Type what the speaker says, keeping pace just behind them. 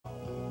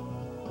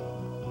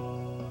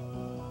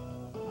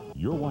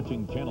You're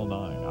watching Channel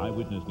 9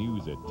 Eyewitness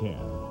News at 10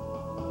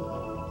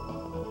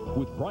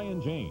 with Brian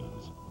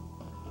James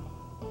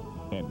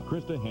and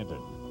Krista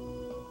Hinton.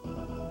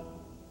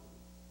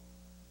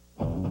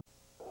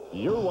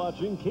 You're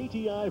watching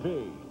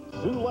KTIV,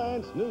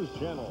 Siouxland's News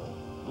Channel,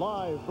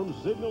 live from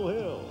Signal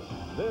Hill.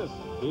 This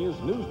is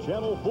News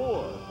Channel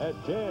 4 at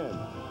 10.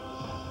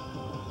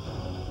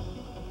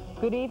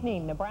 Good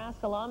evening.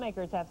 Nebraska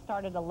lawmakers have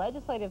started a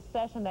legislative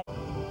session that...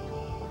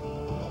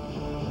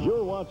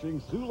 You're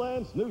watching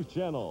Siouxland's News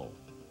Channel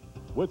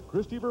with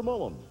Christy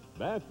Vermullen,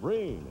 Matt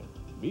Breen,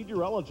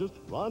 meteorologist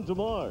Ron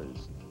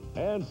DeMars,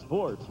 and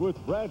sports with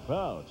Brad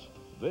Pouch.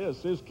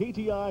 This is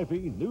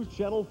KTIV News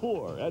Channel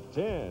 4 at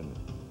 10.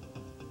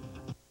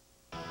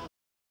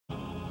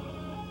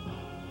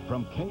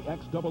 From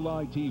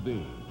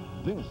KXII-TV,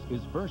 this is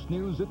First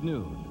News at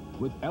Noon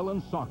with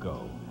Ellen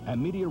Sacco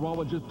and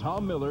meteorologist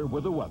Tom Miller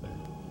with the weather.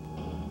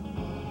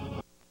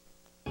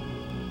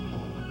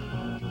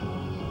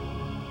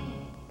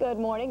 Good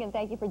morning, and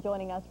thank you for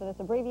joining us for this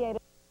abbreviated...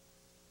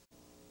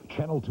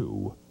 Channel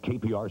 2,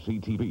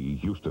 KPRC-TV,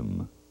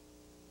 Houston.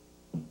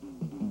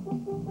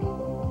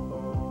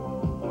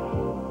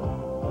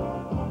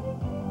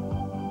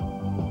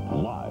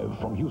 Live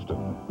from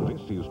Houston,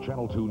 this is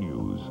Channel 2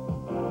 News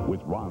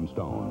with Ron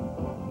Stone,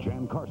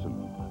 Jan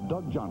Carson,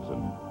 Doug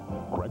Johnson,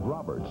 Craig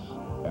Roberts,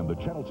 and the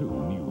Channel 2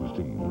 News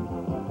team.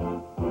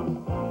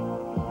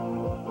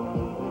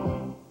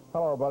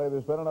 Hello, everybody.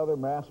 There's been another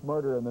mass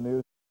murder in the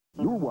news.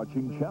 You're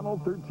watching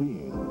Channel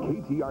 13,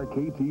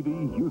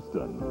 KTRK-TV,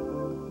 Houston.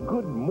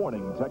 Good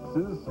morning,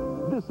 Texas.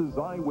 This is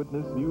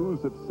Eyewitness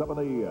News at 7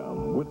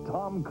 a.m. with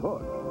Tom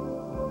Cook.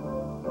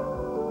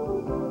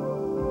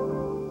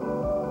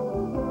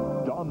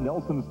 Don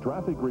Nelson's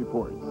traffic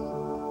reports.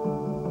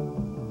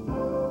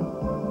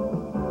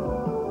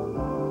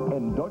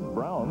 And Doug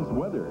Brown's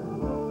weather.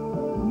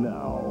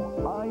 Now,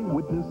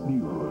 Eyewitness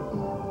News.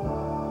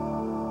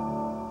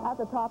 At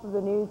the top of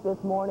the news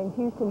this morning,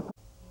 Houston...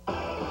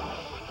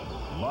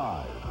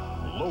 Live,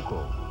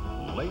 local,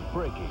 late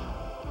breaking.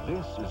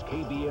 This is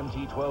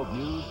KBMT 12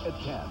 News at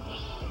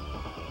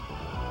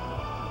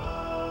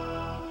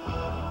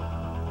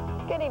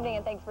 10. Good evening,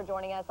 and thanks for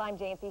joining us. I'm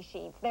Jancy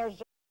Sheets.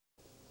 There's...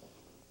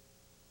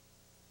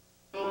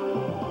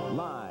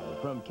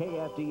 Live from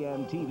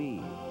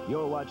KFDM-TV,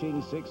 you're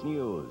watching 6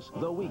 News,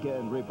 the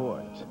Weekend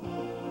Report.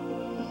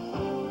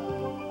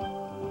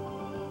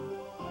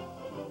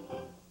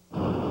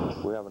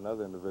 We have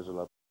another individual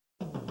up.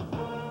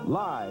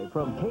 Live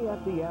from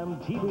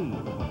KFDM-TV,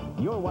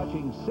 you're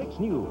watching 6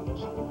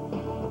 News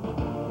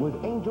with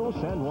Angel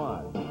San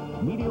Juan,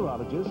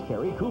 meteorologist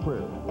Terry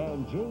Cooper,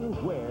 and James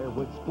Ware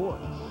with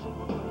sports.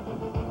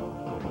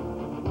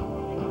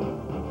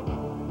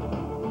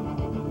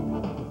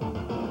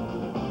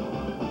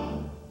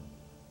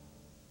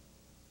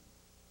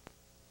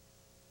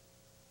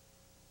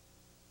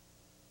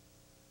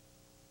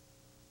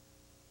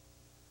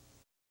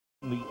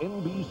 The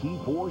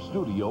NBC4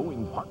 studio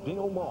in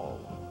Parkdale Mall.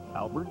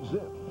 Albert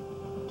Zip,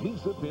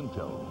 Lisa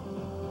Pinto,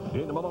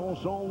 Dana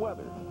Malonson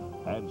weather,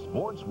 and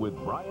sports with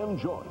Brian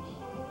Joyce.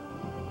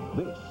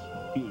 This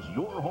is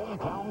your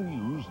hometown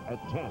news at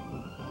 10.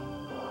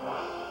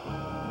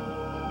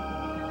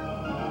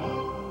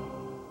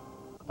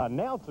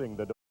 Announcing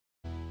the...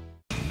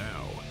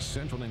 Now,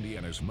 Central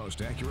Indiana's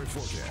most accurate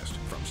forecast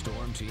from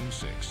Storm Team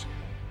 6.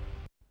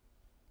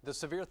 The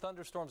severe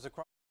thunderstorms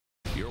across...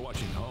 You're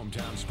watching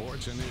Hometown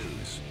Sports and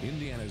News,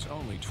 Indiana's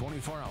only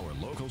 24-hour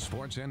local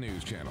sports and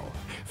news channel,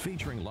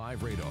 featuring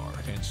live radar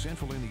and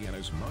Central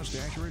Indiana's most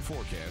accurate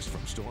forecast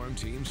from Storm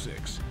Team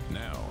 6.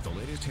 Now, the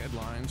latest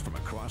headlines from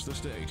across the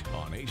state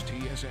on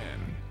HTSN.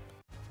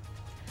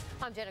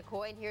 I'm Jenna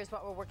Coy, and here's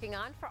what we're working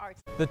on for our...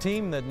 The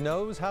team that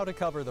knows how to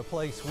cover the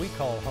place we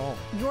call home.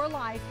 Your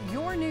life,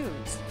 your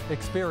news.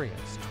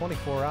 Experience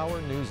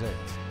 24-hour News 8.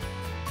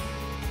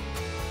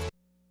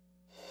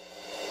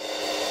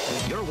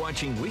 You're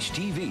watching Wish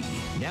TV.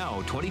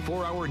 Now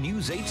 24-hour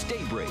News 8's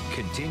Daybreak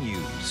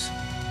continues.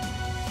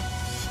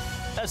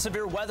 As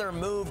severe weather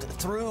moved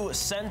through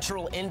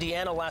central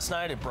Indiana last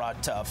night, it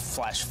brought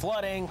flash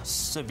flooding,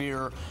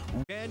 severe...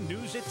 And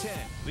News at 10,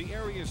 the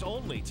area's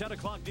only 10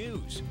 o'clock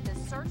news. The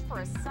search for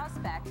a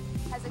suspect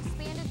has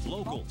expanded to...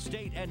 Local,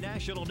 state, and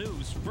national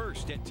news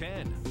first at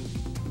 10.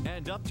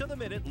 And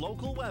up-to-the-minute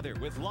local weather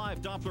with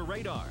live Doppler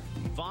radar.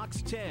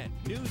 Fox 10,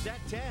 News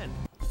at 10.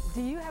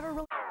 Do you have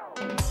a...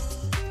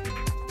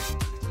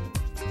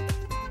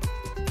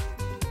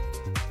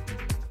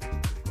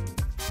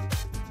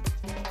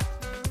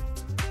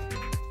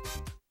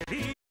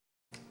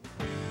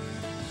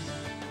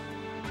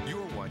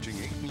 You're watching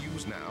 8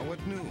 News Now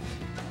at noon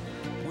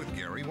with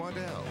Gary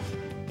Waddell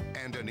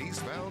and Denise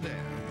Valdez.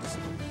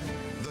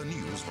 The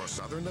news for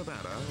Southern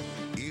Nevada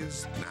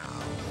is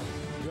now.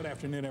 Good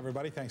afternoon,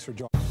 everybody. Thanks for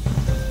joining.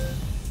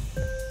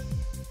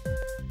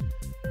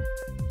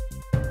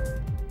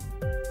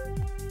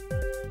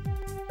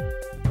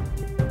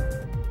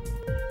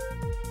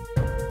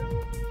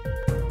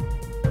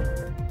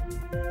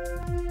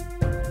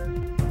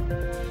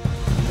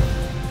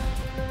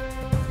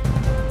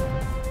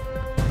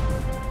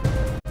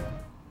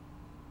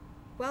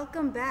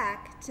 Welcome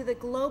back to the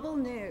global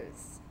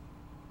news.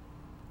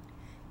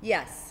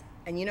 Yes,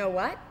 and you know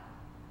what?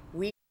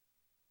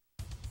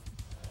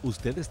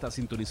 Usted está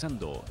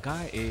sintonizando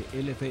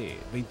KELF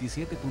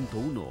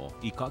 27.1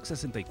 y Cox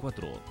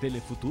 64,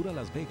 Telefutura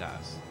Las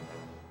Vegas.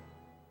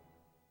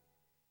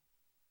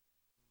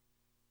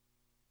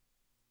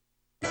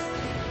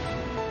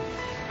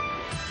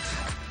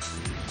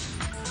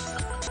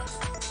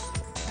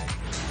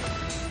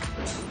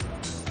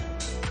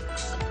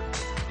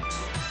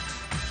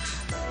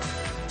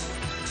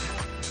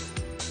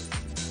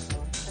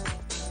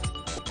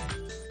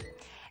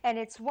 And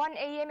it's 1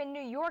 a.m. in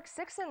New York,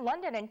 6 in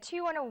London, and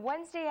 2 on a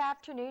Wednesday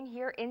afternoon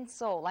here in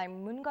Seoul.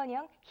 I'm Moon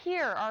Gun-young.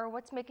 Here are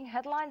what's making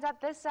headlines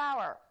at this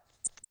hour.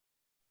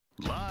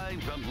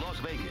 Live from Las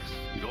Vegas,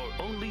 your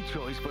only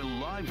choice for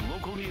live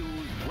local news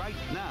right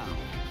now.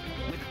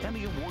 With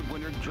Emmy Award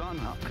winner John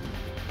Huck,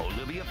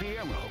 Olivia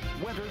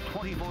Fierro, Weather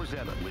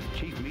 24/7 with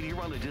Chief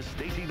Meteorologist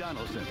Stacey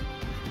Donaldson.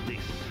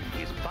 This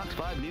is Fox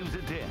 5 News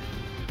at 10.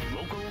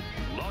 Local,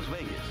 Las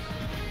Vegas.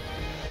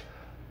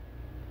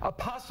 A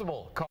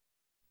possible call.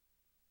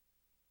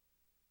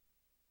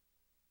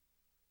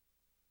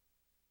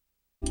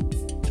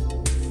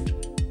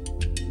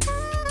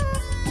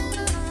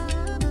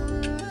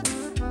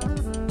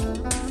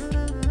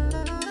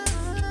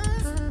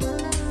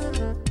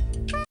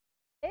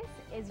 This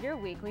is your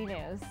weekly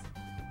news.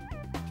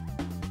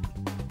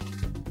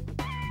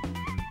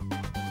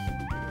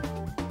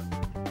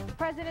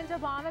 President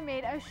Obama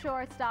made a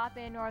short stop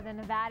in northern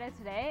Nevada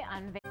today.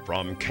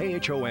 From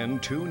KHON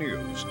 2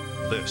 News,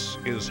 this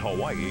is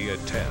Hawaii at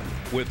 10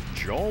 with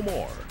Joe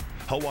Moore,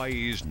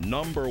 Hawaii's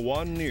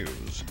 #1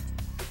 news.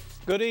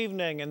 Good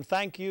evening, and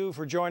thank you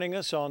for joining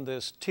us on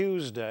this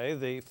Tuesday,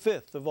 the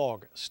 5th of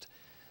August.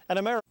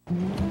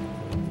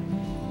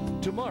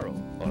 Tomorrow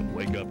on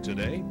Wake Up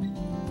Today.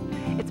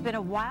 It's been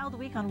a wild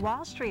week on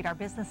Wall Street. Our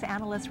business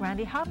analyst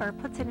Randy Hopper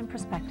puts it in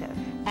perspective.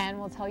 And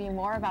we'll tell you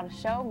more about a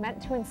show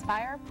meant to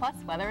inspire, plus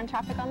weather and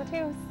traffic on the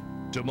twos.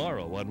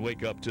 Tomorrow on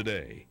Wake Up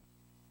Today.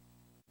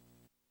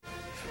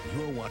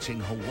 You're watching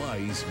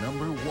Hawaii's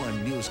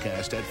 #1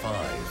 newscast at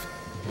 5.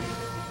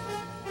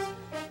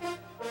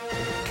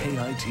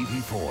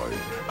 KITV4,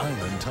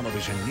 Island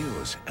Television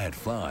News at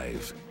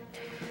 5.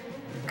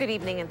 Good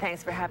evening and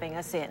thanks for having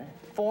us in.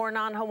 4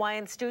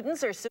 non-Hawaiian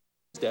students are...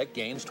 Deck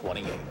gains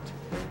 28.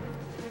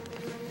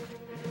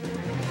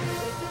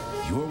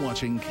 You're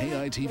watching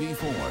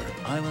KITV4,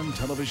 Island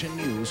Television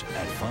News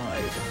at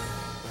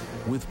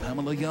 5. With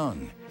Pamela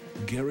Young,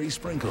 Gary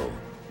Sprinkle,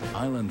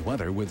 Island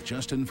Weather with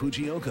Justin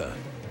Fujioka,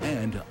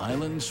 and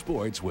Island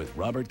Sports with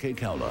Robert K.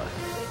 Kaula.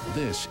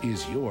 This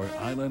is your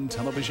Island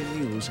Television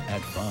News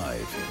at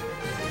 5.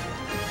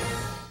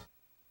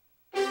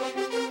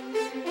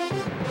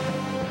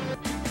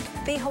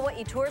 The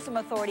Hawaii Tourism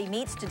Authority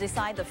meets to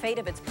decide the fate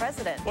of its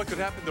president. What could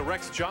happen to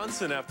Rex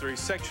Johnson after a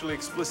sexually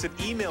explicit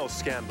email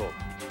scandal?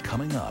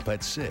 Coming up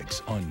at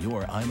 6 on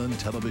your Island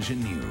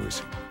Television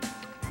News.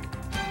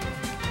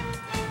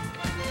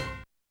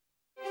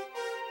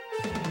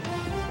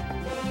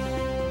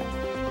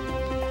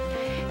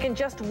 Can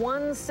just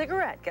one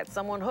cigarette get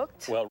someone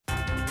hooked? Well,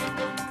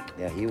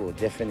 yeah, he will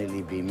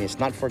definitely be missed.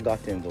 Not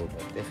forgotten, though,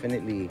 but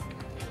definitely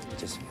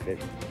just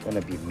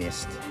gonna be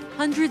missed.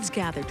 Hundreds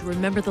gathered to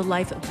remember the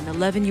life of an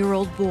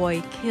 11-year-old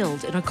boy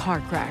killed in a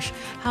car crash.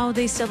 How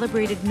they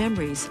celebrated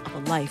memories of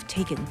a life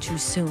taken too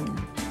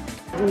soon.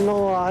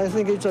 No, I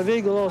think it's a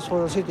big loss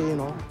for the city, you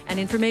know. An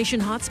information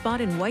hotspot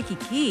in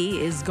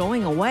Waikiki is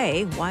going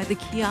away, while the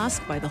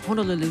kiosk by the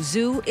Honolulu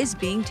Zoo is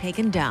being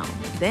taken down.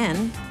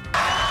 Then,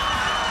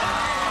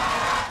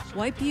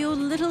 Waipio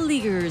Little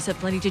Leaguers have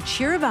plenty to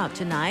cheer about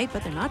tonight,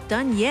 but they're not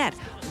done yet.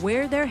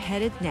 Where they're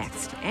headed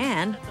next.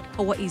 And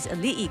Hawaii's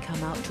Ali'i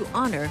come out to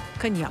honor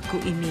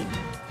Kanyaku Imin.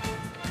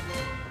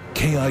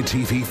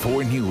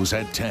 KITV4 News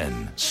at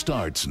 10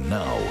 starts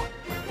now.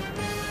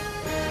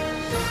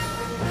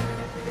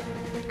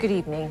 Good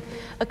evening.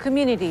 A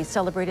community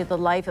celebrated the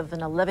life of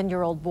an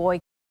 11-year-old boy.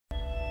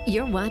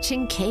 You're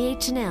watching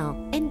KHNL,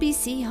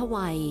 NBC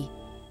Hawaii.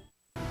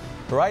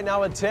 Right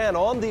now at 10,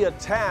 on the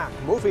attack,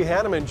 Mufi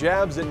Hanneman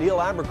jabs at Neil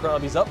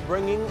Abercrombie's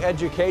upbringing,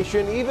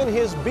 education, even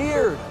his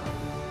beard.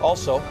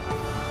 Also,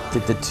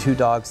 the 2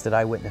 dogs that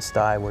I witnessed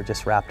die were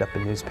just wrapped up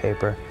in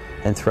newspaper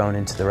and thrown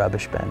into the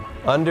rubbish bin.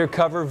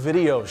 Undercover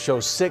video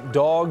shows sick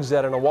dogs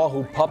at an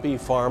Oahu puppy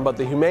farm, but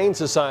the Humane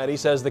Society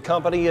says the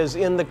company is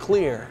in the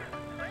clear.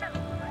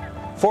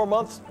 4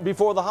 months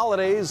before the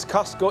holidays,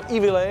 Costco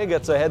Ivile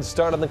gets a head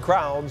start on the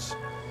crowds.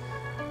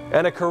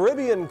 And a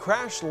Caribbean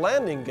crash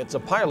landing gets a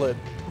pilot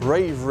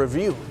rave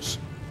reviews.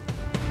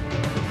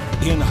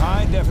 In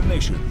high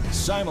definition,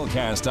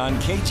 simulcast on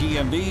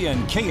KTMB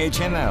and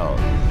KHNL.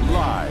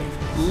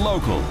 Live,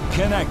 local,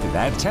 connected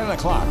at 10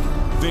 o'clock.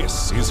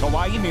 This is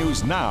Hawaii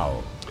News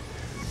Now.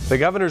 The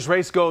governor's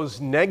race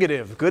goes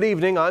negative. Good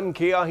evening, I'm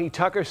Keahi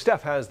Tucker.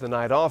 Steph has the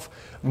night off.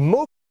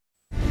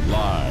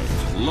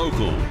 Live,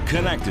 local,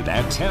 connected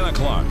at 10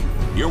 o'clock.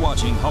 You're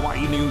watching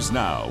Hawaii News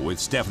Now with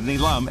Stephanie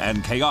Lum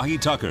and Keahi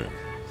Tucker.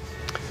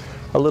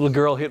 A little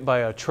girl hit by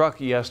a truck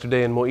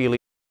yesterday in Mo'ili.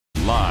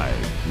 Live.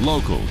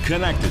 local,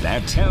 connected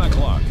at 10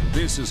 o'clock.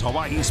 This is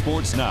Hawaii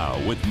Sports Now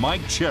with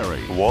Mike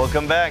Cherry.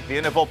 Welcome back. The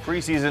NFL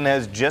preseason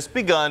has just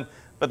begun,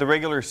 but the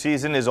regular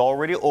season is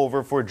already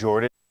over for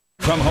Jordan.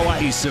 From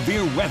Hawaii's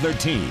severe weather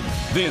team,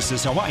 this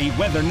is Hawaii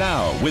Weather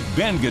Now with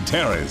Ben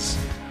Gutierrez.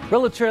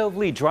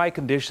 Relatively dry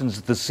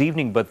conditions this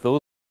evening, but those...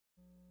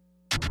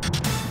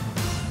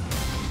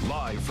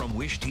 Live from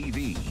Wish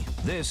TV,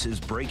 this is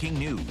breaking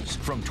news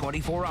from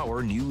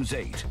 24-hour News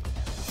 8.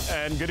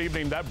 And good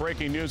evening. That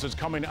breaking news is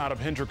coming out of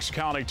Hendricks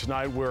County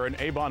tonight, where an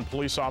Avon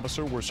police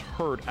officer was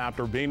hurt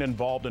after being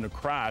involved in a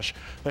crash.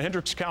 The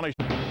Hendricks County...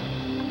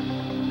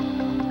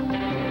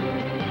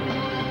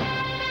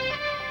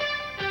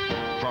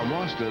 From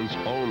Austin's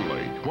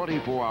only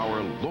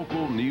 24-hour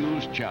local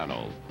news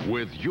channel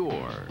with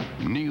your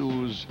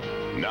News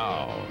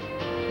Now.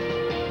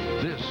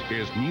 This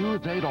is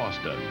News 8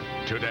 Austin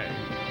today.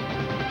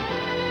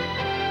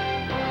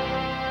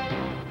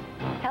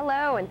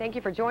 Hello, and thank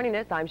you for joining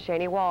us. I'm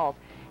Shani Walls.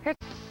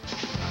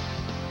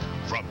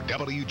 From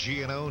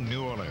WGNO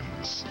New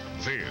Orleans,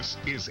 this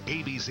is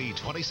ABC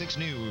 26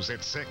 News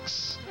at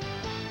 6.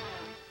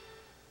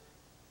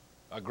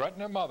 A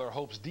Gretna mother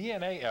hopes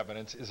DNA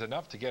evidence is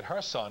enough to get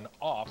her son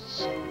off.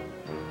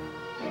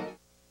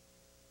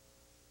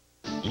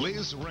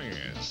 Liz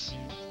Reyes,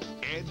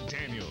 Ed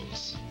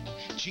Daniels,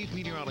 Chief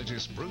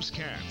Meteorologist Bruce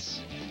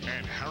Katz,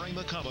 and Harry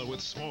McCullough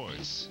with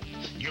sports.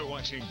 You're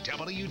watching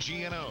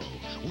WGNO.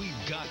 We've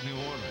got New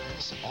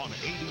Orleans on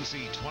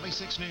ABC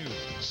 26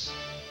 News.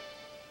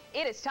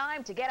 It is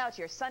time to get out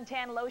your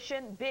suntan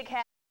lotion, big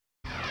hat.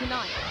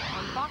 Tonight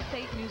on Fox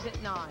 8 News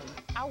at 9.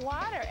 I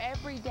water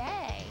every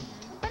day,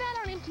 but I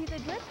don't empty the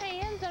drip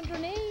pans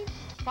underneath.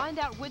 Find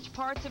out which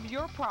parts of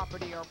your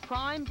property are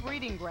prime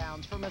breeding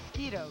grounds for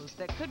mosquitoes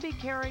that could be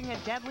carrying a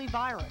deadly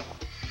virus.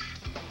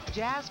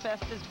 Jazz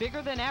Fest is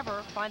bigger than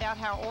ever. Find out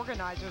how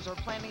organizers are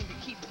planning to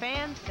keep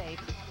fans safe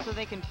so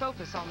they can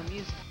focus on the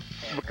music.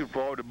 Looking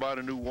forward to buying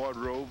a new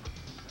wardrobe.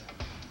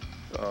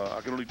 I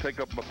can only take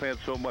up my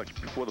pants so much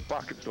before the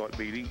pockets start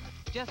bleeding.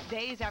 Just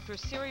days after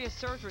serious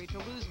surgery to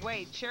lose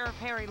weight, Sheriff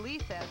Harry Lee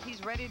says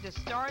he's ready to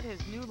start his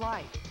new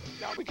life.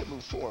 Now we can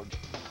move forward.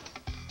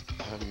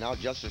 Now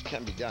justice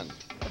can be done.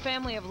 The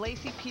family of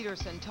Lacey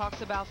Peterson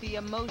talks about the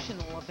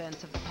emotional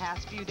events of the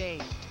past few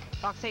days.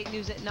 Fox 8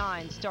 News at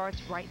 9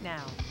 starts right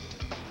now.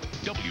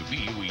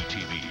 WVUE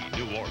TV,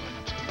 New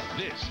Orleans.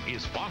 This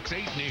is Fox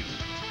 8 News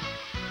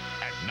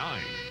at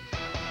 9.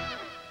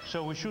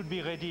 So we should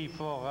be ready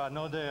for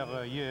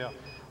another year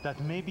that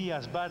may be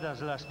as bad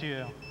as last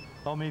year,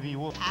 or maybe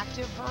worse.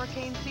 Active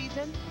hurricane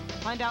season?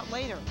 Find out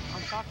later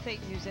on Fox 8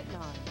 News at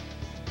 9.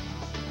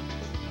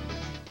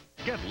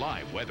 Get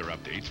live weather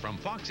updates from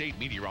Fox 8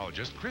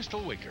 meteorologist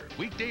Crystal Wicker,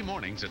 weekday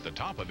mornings at the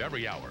top of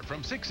every hour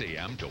from 6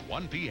 a.m. to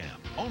 1 p.m.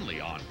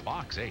 Only on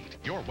Fox 8,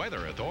 your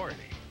weather authority.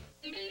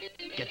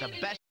 Get the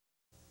best.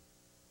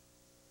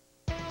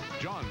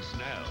 John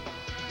Snell,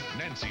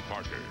 Nancy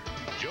Parker,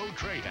 Joe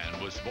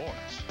Trahan with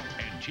sports,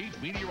 and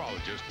Chief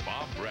Meteorologist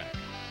Bob Breck.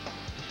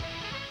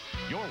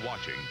 You're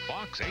watching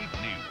Fox 8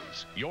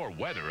 News, your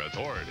weather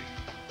authority.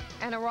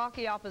 An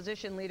Iraqi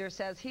opposition leader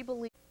says he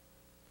believes.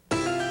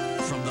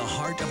 From the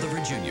heart of the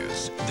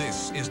Virginias,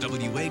 this is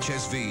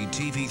WHSV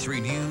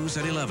TV3 News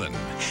at 11.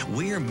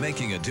 We're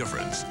making a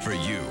difference for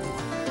you.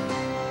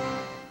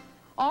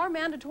 Are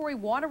mandatory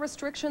water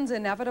restrictions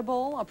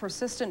inevitable? A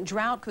persistent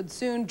drought could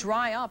soon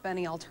dry up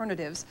any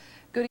alternatives.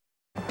 Good.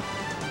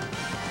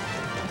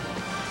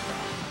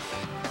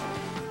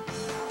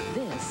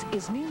 This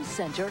is News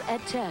Center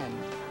at 10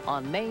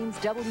 on Maine's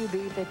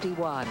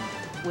WB51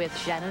 with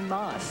Shannon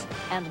Moss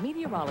and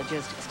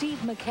meteorologist Steve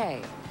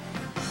McKay.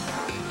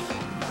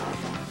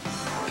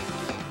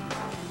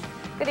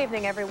 Good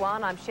evening,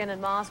 everyone. I'm Shannon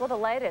Moss with the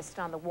latest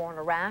on the war in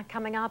Iraq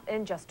coming up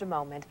in just a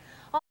moment.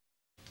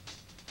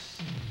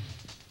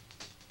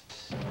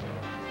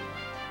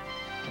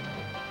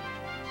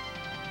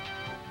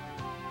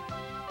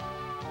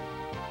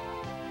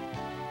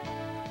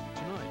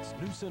 Tonight's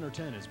News Center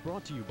 10 is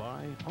brought to you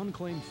by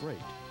Unclaimed Freight.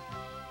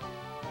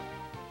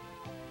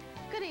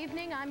 Good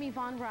evening, I'm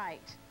Yvonne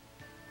Wright.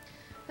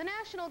 The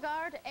National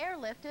Guard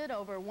airlifted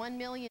over 1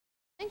 million.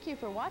 Thank you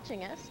for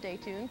watching us. Stay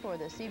tuned for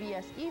the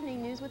CBS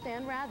Evening News with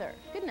Dan Rather.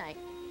 Good night.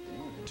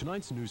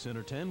 Tonight's News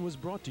Center 10 was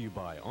brought to you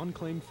by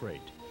Unclaimed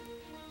Freight.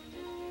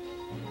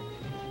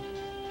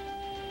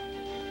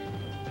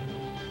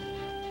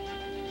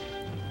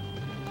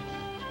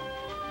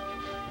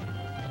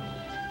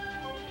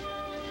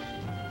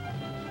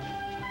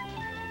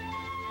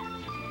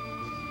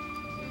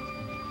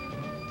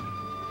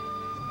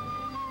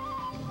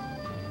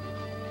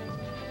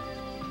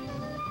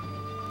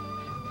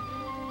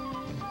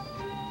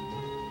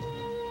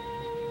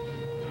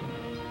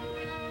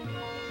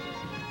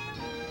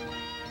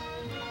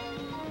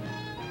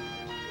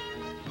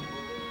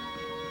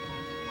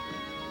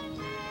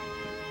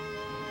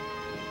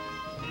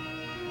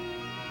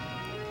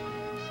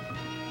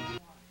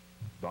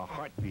 The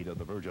heartbeat of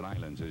the Virgin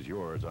Islands is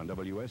yours on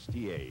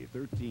WSTA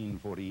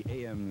 1340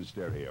 AM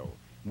stereo.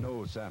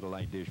 No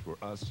satellite dish for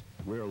us.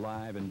 We're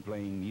live and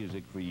playing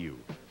music for you.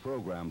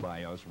 Programmed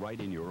by us right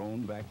in your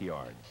own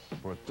backyard.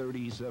 For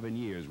 37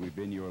 years, we've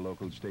been your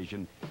local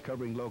station,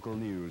 covering local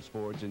news,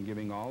 sports, and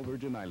giving all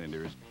Virgin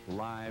Islanders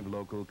live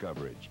local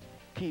coverage.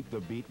 Keep the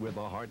beat with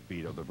the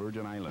heartbeat of the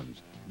Virgin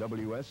Islands.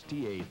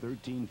 WSTA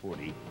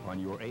 1340 on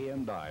your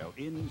AM dial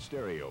in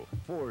stereo,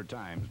 4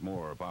 times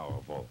more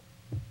powerful.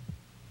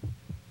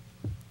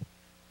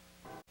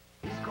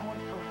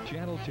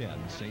 Channel 10,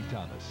 St.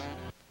 Thomas.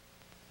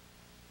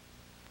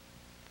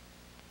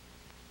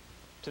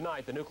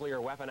 Tonight, the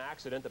nuclear weapon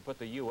accident that put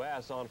the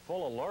U.S. on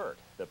full alert.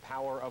 The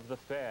power of the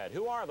Fed.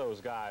 Who are those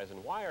guys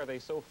and why are they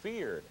so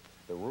feared?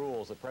 The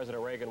rules that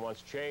President Reagan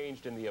once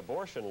changed in the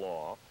abortion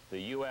law,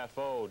 the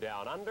UFO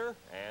down under,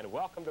 and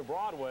welcome to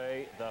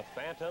Broadway, the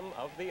Phantom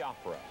of the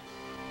Opera.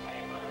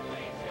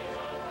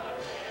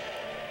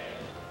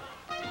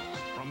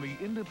 From the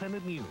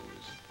Independent News,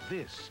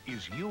 this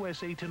is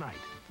USA Tonight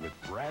with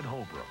Brad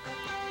Holbrook.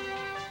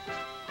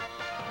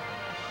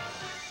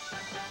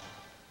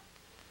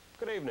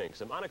 Good evening.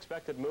 Some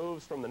unexpected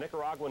moves from the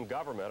Nicaraguan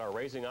government are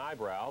raising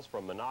eyebrows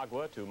from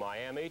Managua to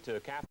Miami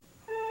to Cap.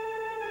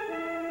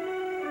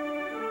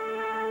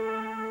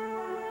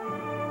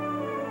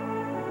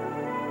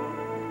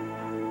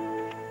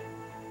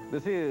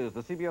 This is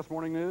the CBS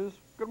Morning News.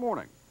 Good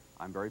morning.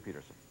 I'm Barry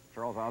Peterson.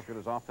 Charles Osgood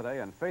is off today,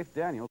 and Faith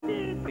Daniels.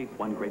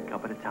 One great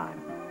cup at a time.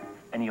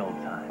 Any old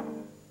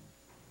time.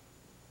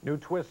 New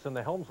twists in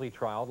the Helmsley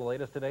trial, the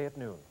latest today at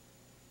noon.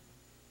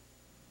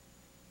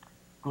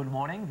 Good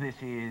morning. This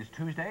is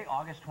Tuesday,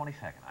 August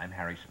 22nd. I'm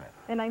Harry Smith.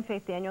 And I'm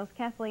Faith Daniels.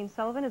 Kathleen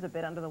Sullivan is a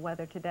bit under the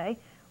weather today.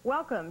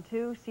 Welcome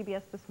to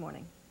CBS This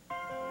Morning.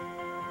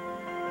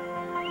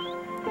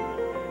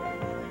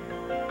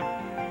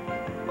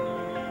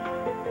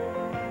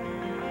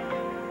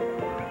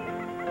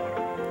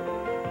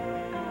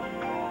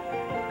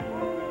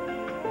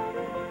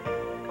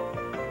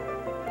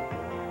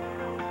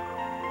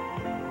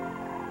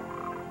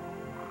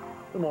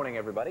 Good morning,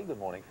 everybody. Good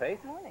morning,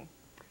 Faith. Good morning.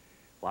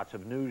 Lots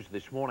of news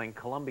this morning.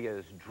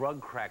 Colombia's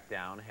drug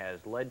crackdown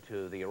has led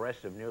to the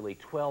arrest of nearly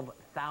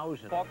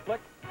 12,000. Talk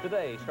Flick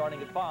today,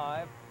 starting at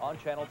 5 on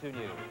Channel 2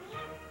 News.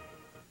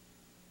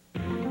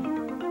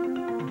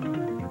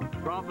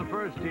 From the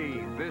first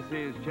team, this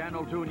is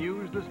Channel 2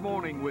 News This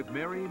Morning with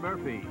Mary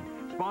Murphy.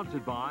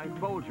 Sponsored by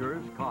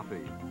Folgers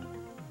Coffee.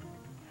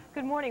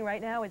 Good morning.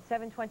 Right now it's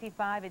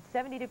 7:25. It's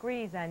 70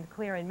 degrees and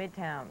clear in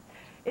Midtown.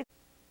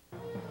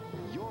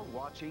 You're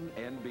watching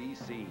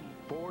NBC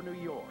for New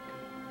York.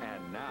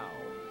 And now,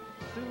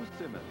 Sue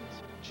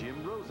Simmons,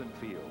 Jim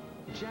Rosenfield,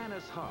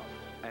 Janice Huff,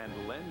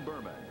 and Len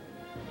Berman.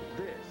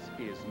 This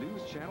is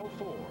News Channel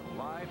 4,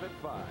 live at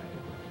 5.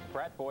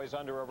 Frat boys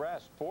under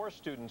arrest. 4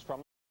 students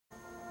from...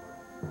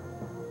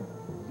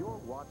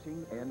 You're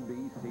watching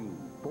NBC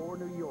for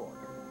New York.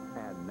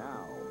 And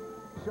now,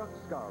 Chuck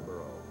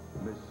Scarborough,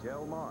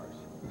 Michelle Marsh,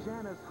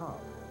 Janice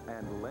Huff,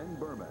 and Len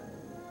Berman.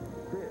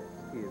 This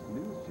is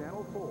News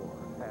Channel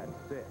 4 at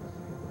 6.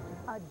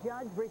 A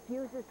judge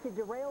refuses to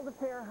derail the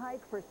fare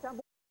hike for subway.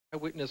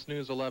 Eyewitness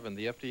News 11,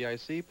 the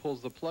FDIC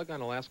pulls the plug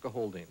on Alaska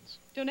Holdings.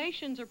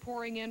 Donations are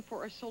pouring in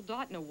for a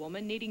Soldotna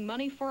woman needing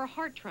money for a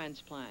heart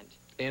transplant.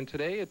 And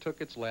today it took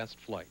its last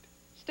flight.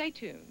 Stay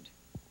tuned.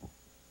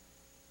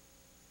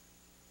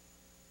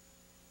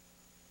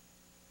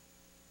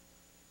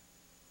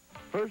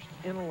 First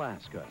in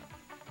Alaska,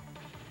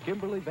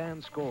 Kimberly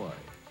Van Scoy,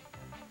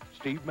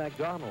 Steve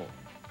McDonald,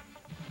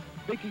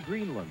 Vicki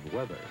Greenland,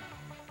 weather,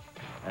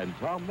 and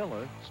Tom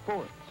Miller,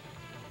 sports.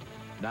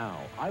 Now,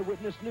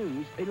 Eyewitness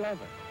News 11.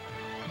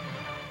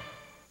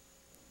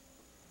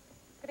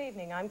 Good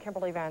evening. I'm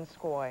Kimberly Van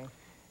Scoy.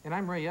 And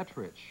I'm Ray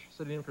Ettrich,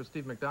 sitting in for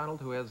Steve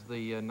McDonald, who has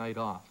the night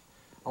off.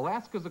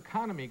 Alaska's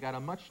economy got a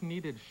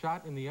much-needed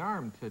shot in the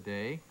arm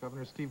today.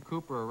 Governor Steve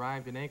Cooper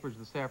arrived in Anchorage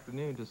this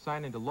afternoon to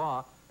sign into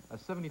law a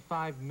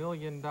 $75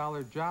 million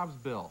jobs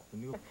bill. The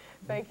new...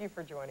 Thank you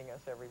for joining us,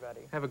 everybody.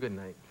 Have a good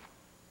night.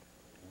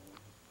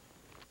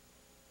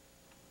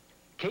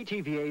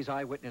 KTVA's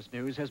Eyewitness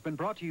News has been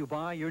brought to you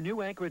by your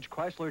new Anchorage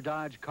Chrysler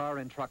Dodge Car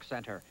and Truck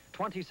Center,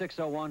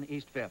 2601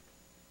 East 5th.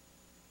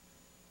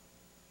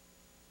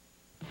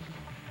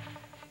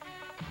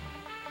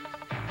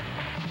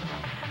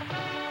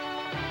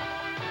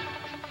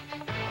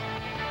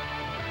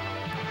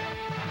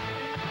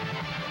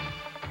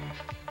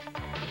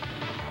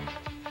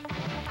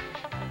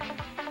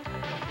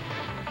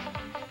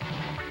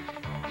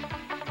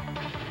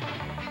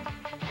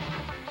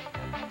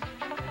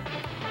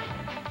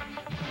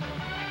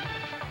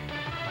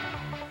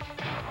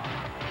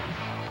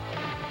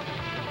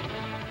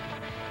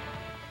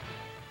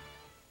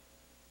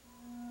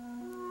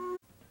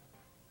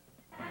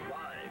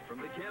 From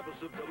the campus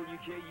of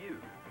WKU,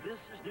 this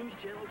is News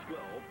Channel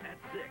 12 at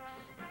 6.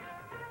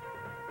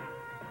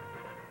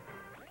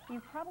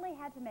 You probably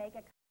had to make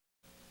a...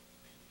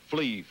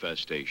 Flea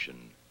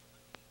Festation.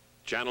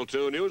 Channel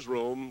 2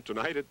 Newsroom,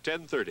 tonight at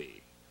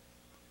 10:30.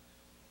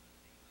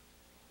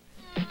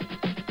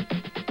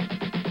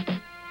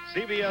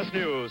 CBS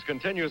News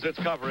continues its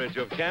coverage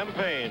of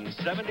Campaign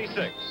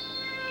 76.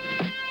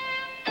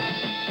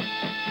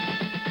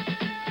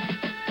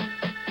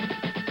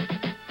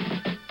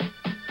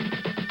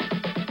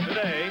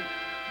 Today,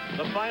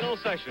 the final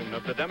session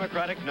of the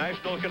Democratic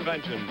National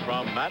Convention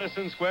from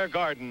Madison Square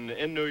Garden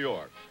in New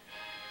York.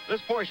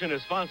 This portion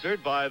is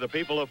sponsored by the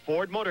people of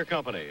Ford Motor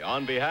Company.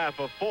 On behalf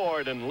of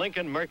Ford and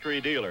Lincoln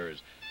Mercury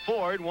dealers,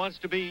 Ford wants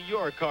to be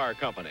your car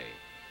company.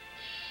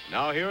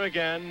 Now here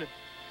again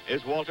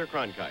is Walter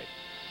Cronkite.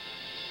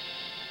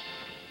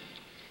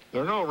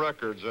 There are no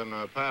records in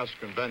past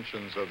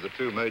conventions of the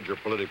two major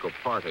political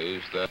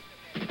parties that...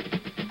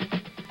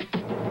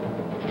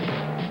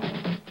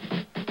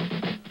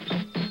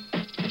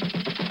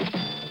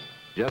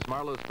 Jess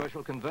Marlowe's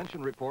special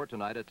convention report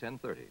tonight at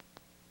 10:30.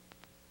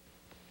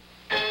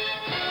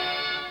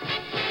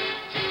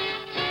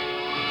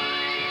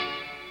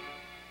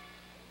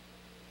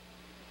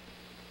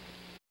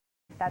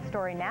 That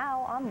story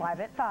now on Live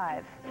at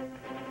 5.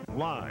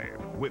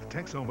 Live with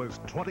Texoma's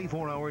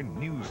 24-hour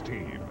news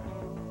team.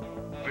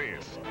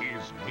 This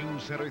is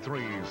News Center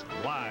 3's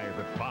Live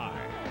at 5.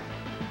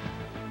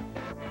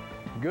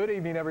 Good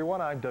evening, everyone.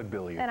 I'm Doug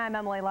Billiard. And I'm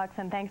Emily Lux,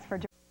 and thanks for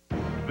joining.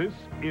 This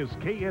is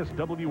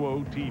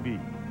KSWO-TV,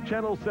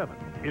 Channel 7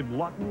 in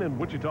Lawton and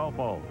Wichita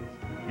Falls.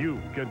 You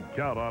can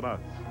count on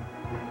us.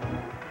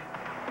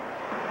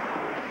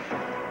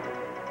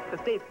 The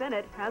state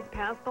Senate has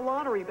passed the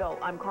lottery bill.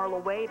 I'm Carla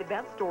Wade.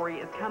 That story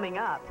is coming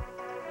up.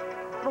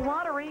 The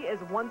lottery is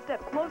one step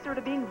closer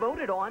to being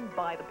voted on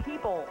by the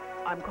people.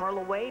 I'm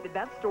Carla Wade.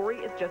 That story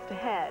is just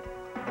ahead.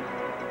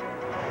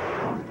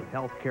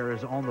 Healthcare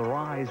is on the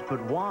rise,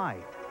 but why?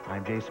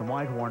 I'm Jason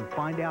Whitehorn.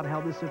 Find out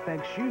how this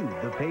affects you,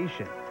 the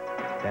patient.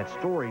 That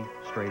story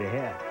straight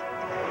ahead.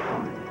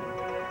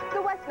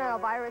 The West Nile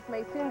virus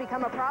may soon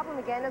become a problem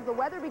again as the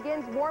weather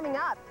begins warming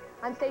up.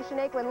 I'm Station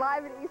Aikman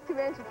live in East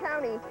Comanche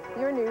County.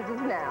 Your news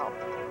is now.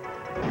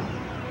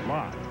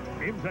 Live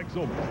in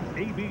Texoma,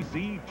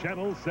 ABC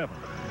Channel 7.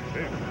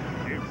 This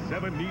is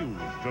 7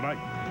 News Tonight.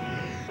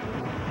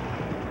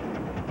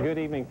 Good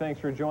evening.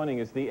 Thanks for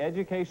joining us. The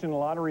education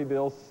lottery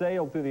bill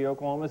sailed through the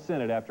Oklahoma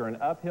Senate after an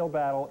uphill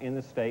battle in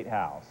the State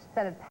House.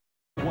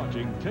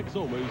 Watching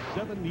Texoma's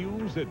 7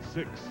 News at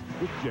 6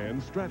 with Jan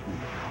Stratton,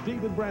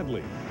 David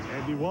Bradley,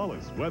 Andy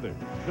Wallace, weather,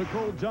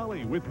 Nicole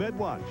Jolly with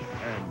MedWatch,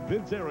 and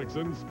Vince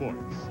Erickson,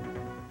 sports.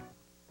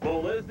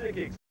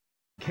 Ballistic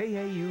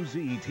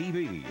KAUZ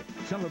TV,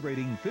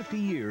 celebrating 50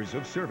 years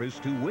of service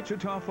to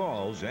Wichita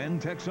Falls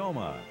and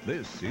Texoma.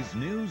 This is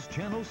News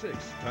Channel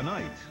 6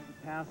 tonight.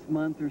 The past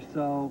month or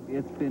so,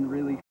 it's been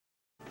really...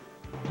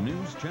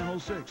 News Channel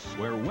 6,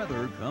 where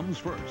weather comes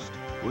first,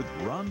 with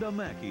Rhonda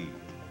Mackey,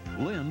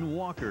 Lynn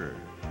Walker,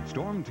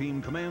 Storm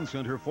Team Command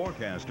Center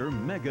forecaster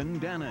Megan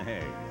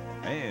Danahay,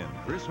 and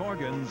Chris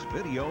Horgan's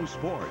Video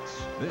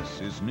Sports. This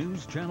is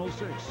News Channel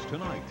 6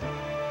 tonight.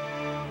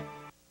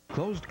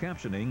 Closed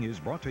captioning is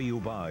brought to you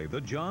by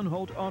the John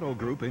Holt Auto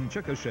Group in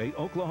Chickasha,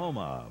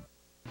 Oklahoma.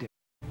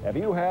 Have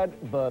you had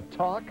the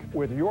talk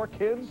with your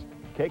kids?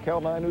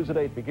 KCAL 9 News at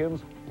 8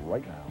 begins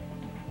right now.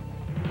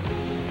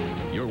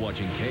 You're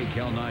watching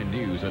KCAL 9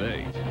 News at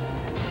 8.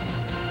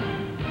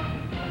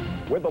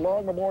 With the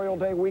long Memorial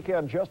Day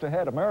weekend just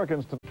ahead,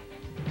 Americans...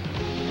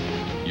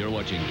 You're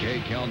watching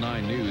KCAL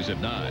 9 News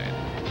at 9.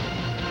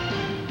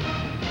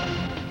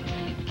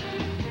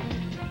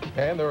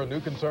 And there are new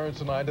concerns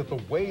tonight at the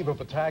wave of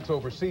attacks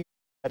overseas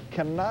that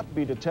cannot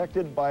be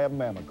detected by a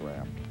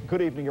mammogram.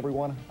 Good evening,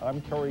 everyone.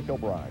 I'm Terry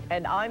Kilbride.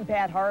 And I'm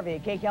Pat Harvey.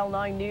 KCAL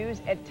 9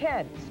 News at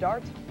 10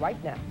 starts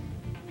right now.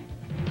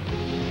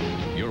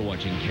 You're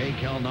watching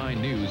KCAL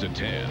 9 News at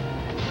 10.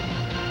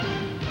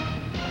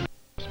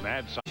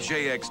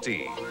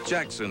 JXT,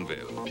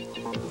 Jacksonville.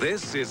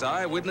 This is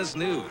Eyewitness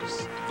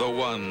News, the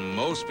one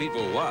most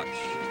people watch,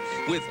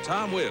 with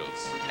Tom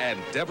Wills and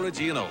Deborah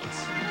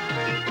Gianolis.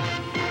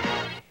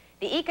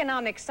 The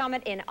Economic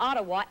Summit in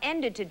Ottawa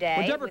ended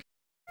today.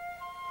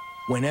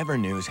 Whenever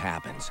news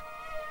happens,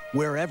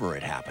 wherever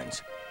it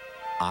happens,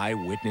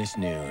 Eyewitness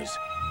News.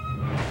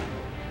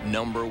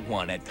 Number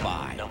 1 at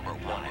 5. Number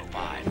 1 at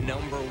 5.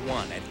 Number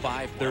 1 at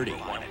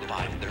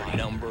 5:30.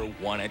 Number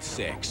 1 at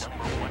 6.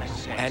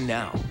 And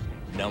now,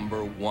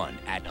 number 1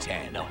 at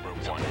 10. Number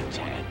 1 at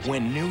 10.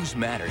 When news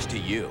matters to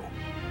you,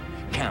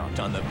 count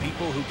on the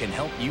people who can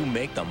help you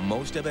make the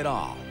most of it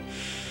all.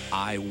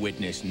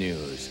 Eyewitness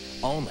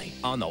News, only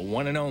on the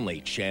one and only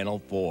Channel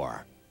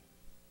 4.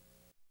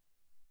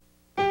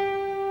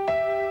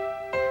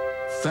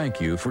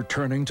 Thank you for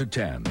turning to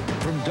 10.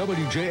 From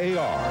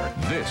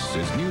WJAR, this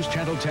is News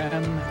Channel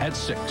 10 at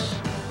 6.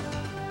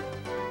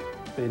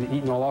 They'd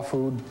eaten all our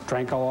food,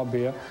 drank all our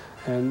beer,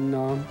 and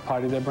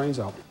partied their brains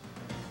out.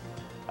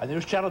 A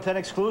News Channel 10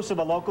 exclusive,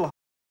 a local...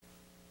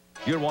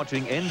 You're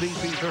watching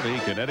NBC 30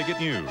 Connecticut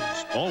News.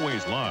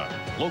 Always live,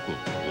 local,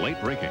 late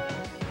breaking.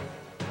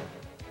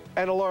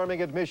 An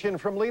alarming admission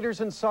from leaders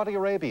in Saudi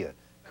Arabia.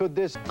 Could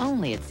this...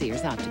 Only at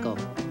Sears Optical.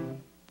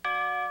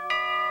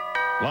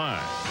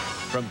 Live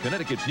from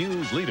Connecticut's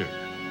news leader,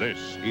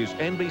 this is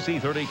NBC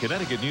 30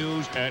 Connecticut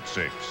News at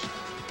 6.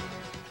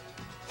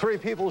 3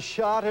 people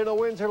shot in a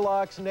Windsor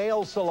Locks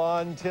nail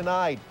salon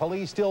tonight.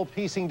 Police still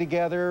piecing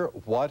together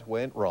what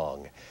went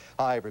wrong.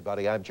 Hi,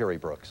 everybody. I'm Jerry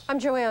Brooks. I'm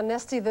Joanne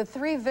Nesty. The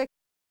 3 victims.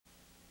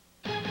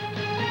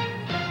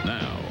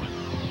 Now,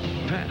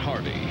 Pat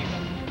Harvey,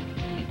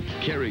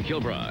 Carrie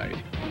Kilbride,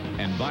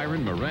 and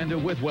Byron Miranda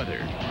with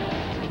weather.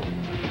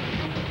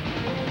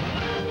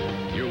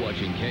 You're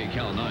watching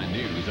KCAL 9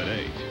 News at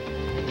 8.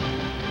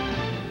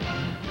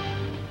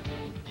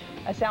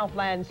 A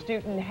Southland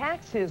student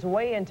hacks his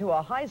way into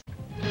a high school.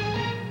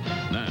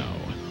 Now,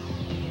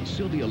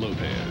 Sylvia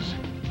Lopez,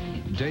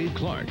 Dave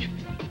Clark,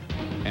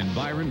 and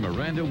Byron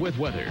Miranda with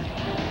weather.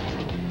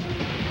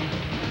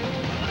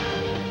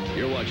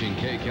 You're watching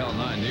KCAL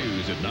 9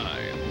 News at 9.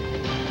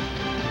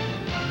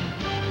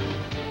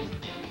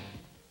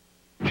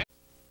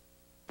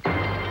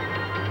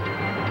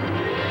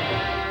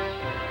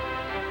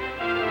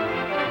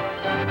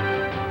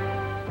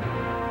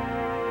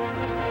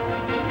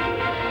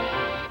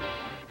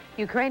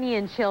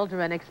 Ukrainian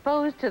children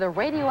exposed to the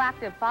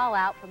radioactive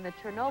fallout from the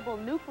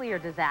Chernobyl nuclear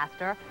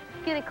disaster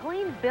get a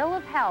clean bill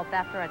of health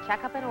after a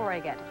checkup in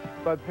Oregon.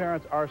 But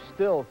parents are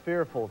still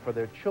fearful for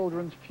their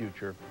children's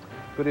future.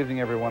 Good evening,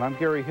 everyone. I'm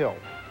Gary Hill.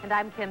 And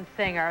I'm Kim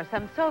Singer.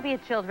 Some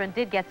Soviet children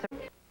did get some...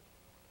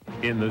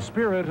 In the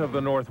spirit of the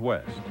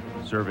Northwest,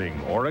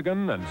 serving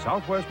Oregon and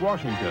Southwest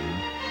Washington,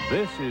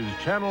 this is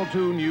Channel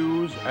 2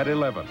 News at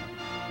 11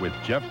 with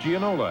Jeff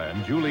Gianola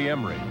and Julie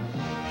Emery,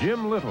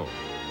 Jim Little,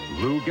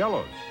 Lou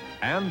Gellos,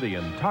 and the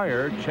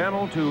entire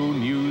Channel 2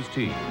 News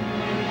team.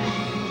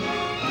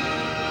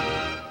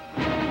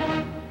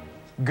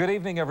 Good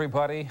evening,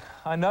 everybody.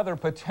 Another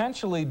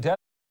potentially dead...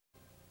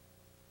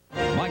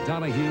 Mike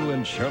Donahue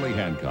and Shirley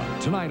Hancock,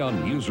 tonight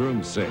on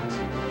Newsroom 6.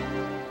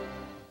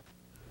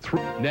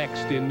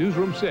 Next in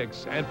Newsroom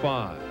 6 at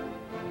 5.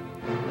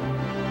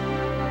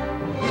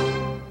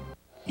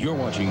 You're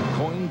watching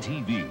Coin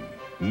TV.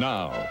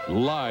 Now,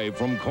 live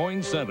from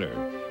Coin Center,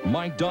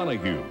 Mike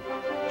Donahue,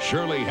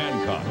 Shirley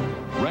Hancock,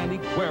 Randy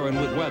Queren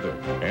with weather,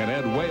 and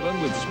Ed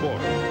Whalen with sport.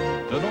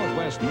 The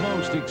Northwest's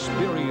most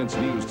experienced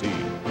news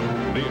team.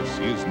 This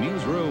is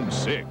Newsroom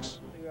 6.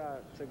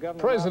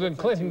 President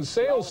Clinton's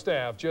sales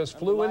staff just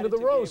flew into the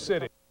Rose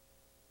City.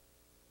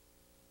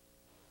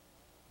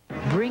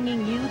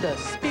 Bringing you the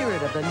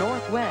spirit of the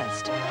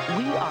Northwest.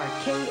 We are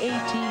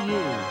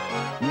KATU.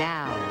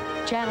 Now,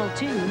 Channel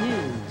 2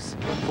 News.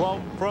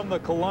 From the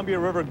Columbia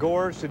River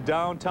Gorge to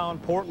downtown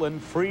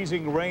Portland,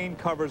 freezing rain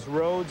covers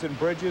roads and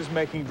bridges,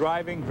 making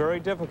driving very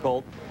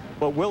difficult.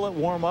 But will it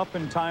warm up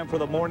in time for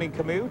the morning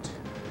commute?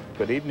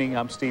 Good evening,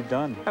 I'm Steve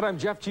Dunn. And I'm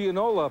Jeff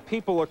Gianola.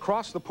 People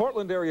across the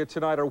Portland area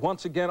tonight are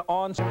once again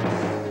on...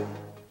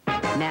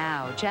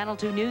 Now, Channel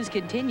 2 News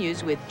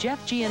continues with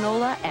Jeff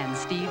Gianola and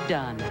Steve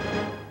Dunn.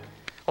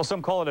 Well,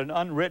 some call it an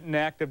unwritten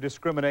act of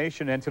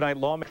discrimination, and tonight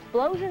lawmakers...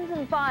 Explosions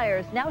and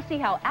fires. Now see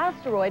how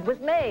Asteroid was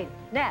made.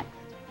 Next.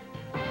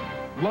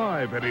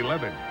 Live at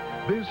 11,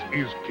 this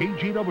is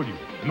KGW,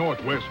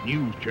 Northwest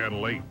News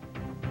Channel 8.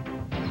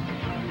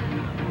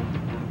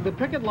 The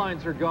picket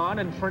lines are gone,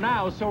 and for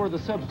now, so are the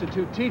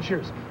substitute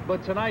teachers.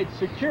 But tonight,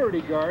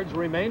 security guards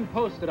remain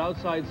posted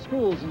outside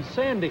schools in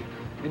Sandy.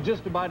 In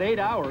just about 8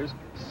 hours,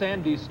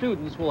 Sandy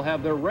students will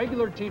have their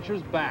regular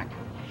teachers back.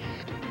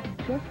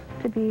 Just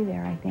to be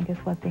there, I think, is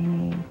what they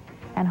need.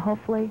 And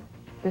hopefully,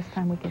 this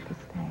time we get to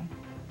stay.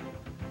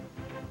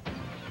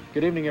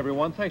 Good evening,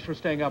 everyone. Thanks for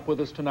staying up with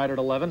us tonight at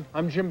 11.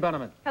 I'm Jim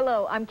Benneman.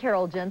 Hello, I'm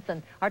Carol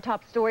Jensen. Our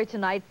top story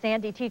tonight,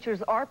 Sandy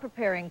teachers are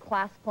preparing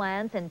class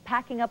plans and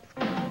packing up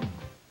schools.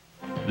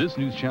 This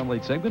News Channel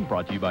 8 segment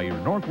brought to you by your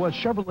Northwest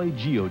Chevrolet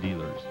Geo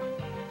dealers.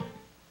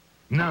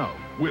 Now,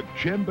 with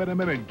Jim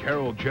Benneman and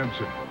Carol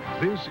Jensen,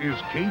 this is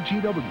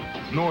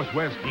KGW,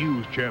 Northwest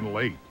News Channel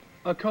 8.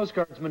 A Coast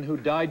Guardsman who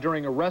died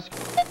during a rescue.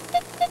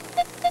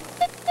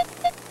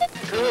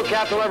 True,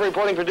 Captain Webb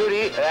reporting for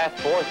duty at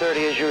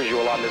 4:30 as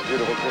usual on this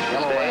beautiful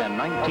Christmas day.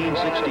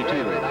 1962.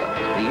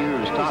 The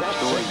year's top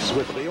stories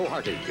with Leo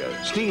Hartig,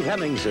 Steve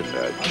Hemmingson,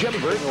 Jim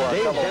Burt,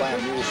 Dave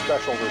Denver. News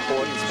special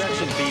report.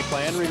 Inspection fee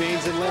plan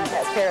remains in limbo.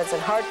 As parents in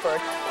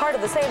Hartford, part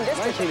of the same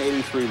district.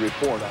 1983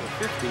 report on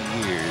 50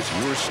 years,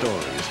 your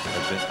stories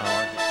have been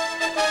our...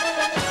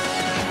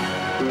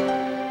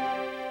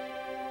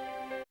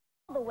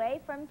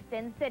 From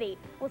Sin City.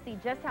 We'll see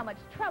just how much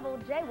trouble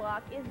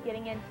Jaywalk is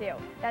getting into.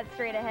 That's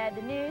straight ahead.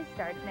 The news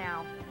starts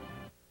now.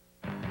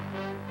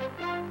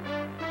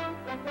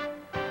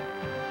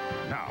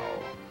 Now,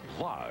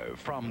 live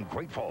from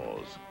Great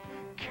Falls,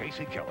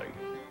 Casey Kelly.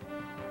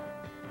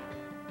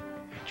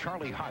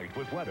 Charlie Height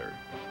with weather.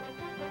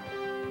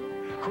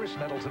 Chris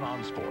Nettleton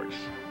on sports.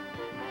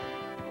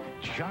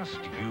 Just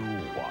you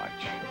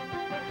watch.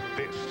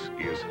 This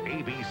is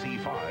ABC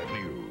 5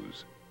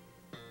 News.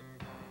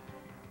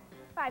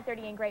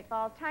 5:30 in Great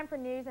Falls. Time for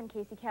news. I'm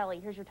Casey Kelly.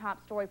 Here's your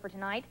top story for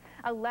tonight.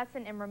 A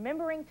lesson in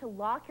remembering to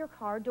lock your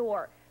car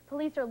door.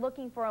 Police are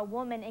looking for a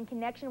woman in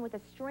connection with a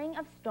string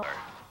of stolen.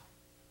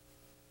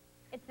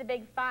 It's the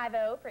big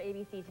 5-0 for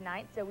ABC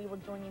tonight, so we will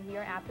join you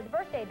here after the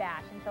birthday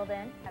bash. Until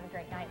then, have a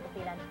great night. We'll see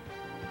you then.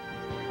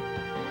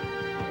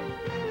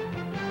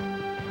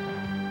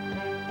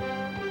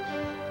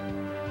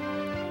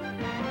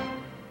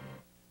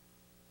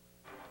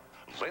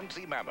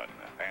 Lindsay Mammon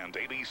and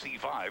ABC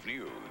 5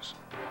 News.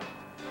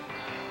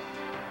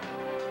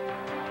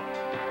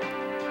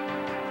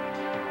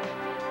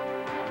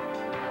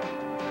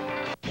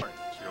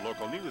 Your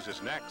local news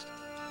is next.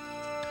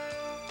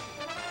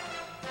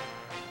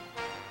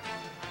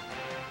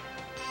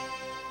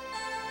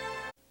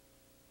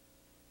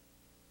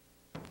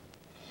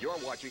 You're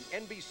watching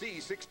NBC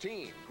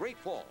 16, Great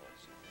Falls.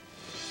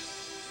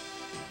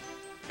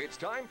 It's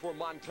time for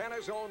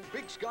Montana's own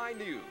Big Sky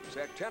News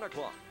at 10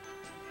 o'clock.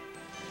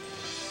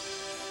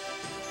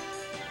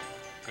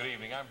 Good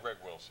evening, I'm Greg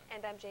Wilson.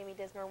 And I'm Jamie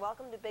Disner.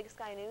 Welcome to Big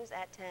Sky News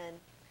at 10.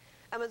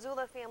 A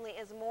Missoula family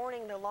is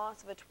mourning the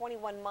loss of a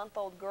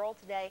 21-month-old girl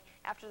today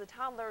after the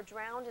toddler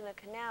drowned in a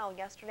canal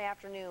yesterday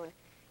afternoon.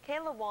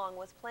 Kayla Wong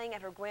was playing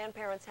at her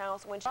grandparents'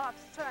 house when she... Our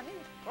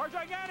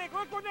gigantic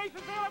liquidation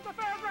sale at the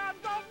fairgrounds,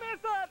 don't miss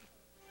it!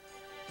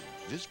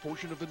 This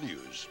portion of the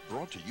news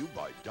brought to you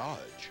by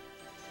Dodge.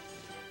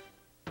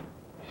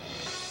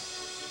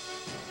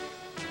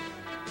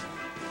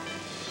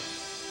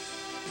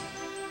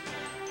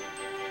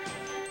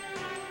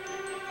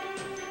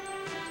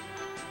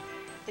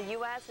 The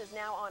U.S. is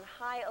now on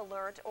high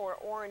alert or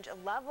orange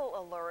level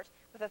alert,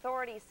 with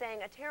authorities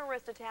saying a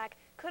terrorist attack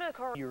could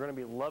occur. You're going to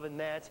be loving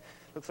that.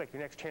 Looks like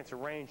your next chance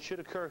of rain should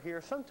occur here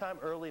sometime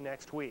early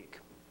next week.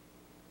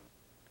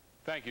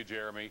 Thank you,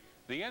 Jeremy.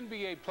 The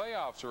NBA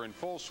playoffs are in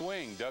full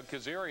swing. Doug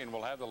Kazarian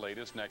will have the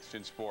latest next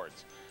in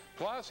sports.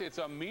 Plus, it's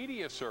a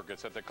media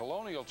circus at the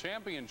Colonial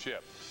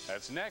Championship.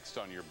 That's next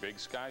on your Big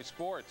Sky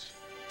Sports.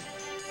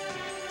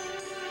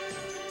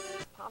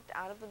 Popped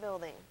out of the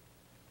building.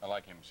 I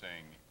like him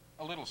saying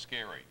a little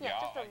scary. Yeah,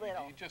 just a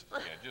little. Just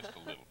a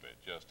little bit,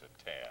 just a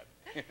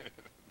tad.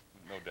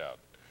 No doubt.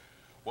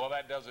 Well,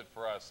 that does it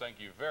for us.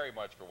 Thank you very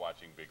much for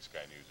watching Big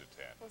Sky News at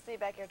 10. We'll see you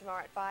back here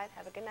tomorrow at 5.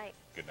 Have a good night.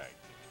 Good night.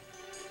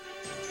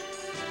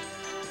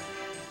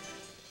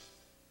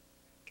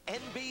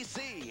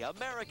 NBC,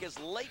 America's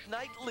late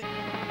night lead.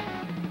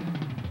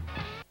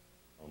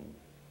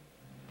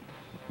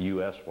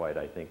 U.S.-wide,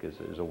 I think,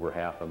 is over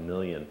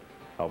 500,000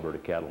 Alberta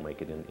cattle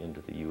make it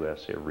into the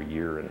U.S. every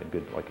year, and a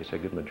good, like I said, a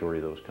good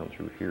majority of those come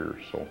through here.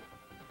 So,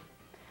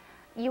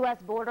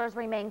 U.S. borders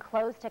remain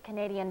closed to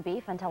Canadian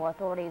beef until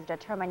authorities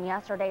determine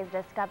yesterday's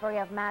discovery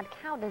of mad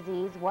cow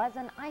disease was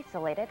an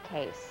isolated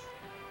case.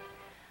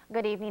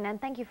 Good evening and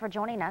thank you for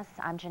joining us.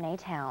 I'm Janae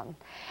Town.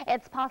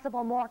 It's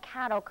possible more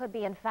cattle could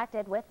be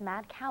infected with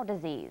mad cow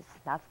disease.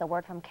 That's the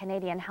word from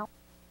Canadian Health.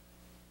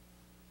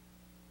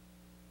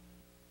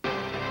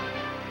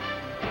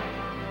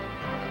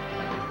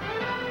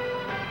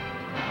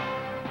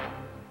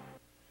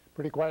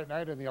 Pretty quiet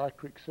night in the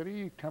Electric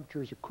City.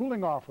 Temperatures are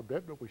cooling off a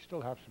bit, but we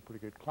still have some pretty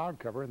good cloud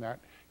cover, and that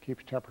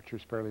keeps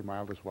temperatures fairly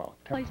mild as well.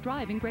 Place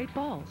Drive in Great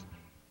Falls.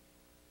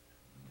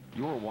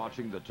 You're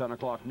watching the 10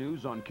 o'clock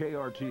news on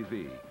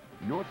KRTV,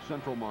 North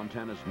Central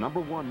Montana's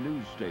 #1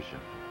 news station,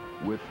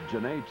 with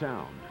Janae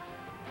Town,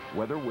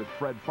 weather with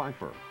Fred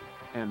Pfeiffer,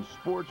 and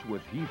sports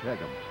with Heath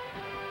Hegem.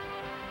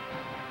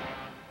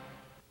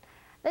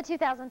 The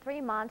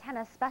 2003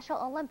 Montana Special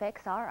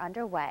Olympics are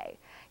underway.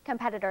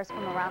 Competitors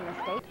from around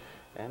the state.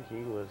 And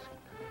he was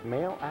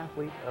Male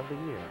Athlete of the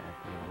Year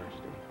at the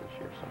university this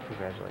year, so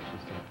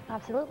congratulations to him.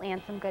 Absolutely,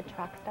 and some good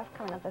track stuff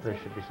coming up this week.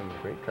 There should be some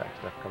great track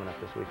stuff coming up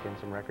this weekend.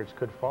 Some records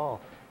could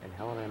fall, and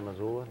Helena and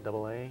Missoula,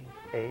 AA,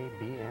 A,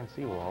 B, and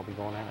C will all be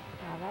going at it.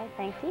 All right,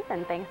 thanks,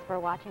 Ethan. Thanks for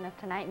watching us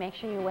tonight. Make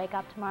sure you wake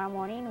up tomorrow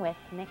morning with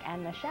Nick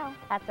and Michelle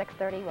at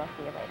 6:30. We'll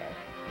see you later.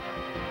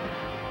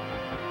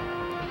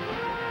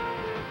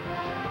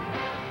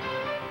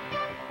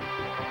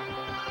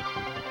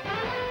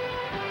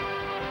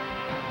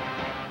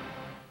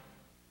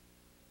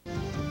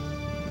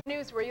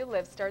 News where you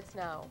live starts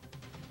now.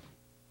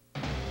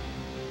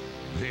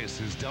 This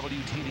is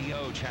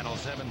WTDO Channel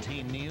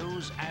 17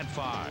 News at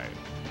 5.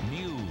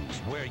 News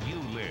where you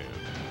live.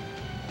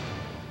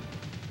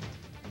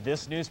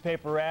 This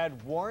newspaper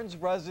ad warns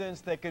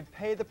residents they could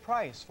pay the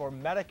price for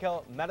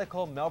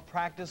medical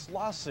malpractice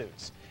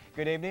lawsuits.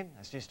 Good evening,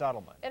 I'm Steve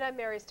Stottleman. And I'm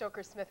Mary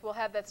Stoker-Smith. We'll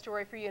have that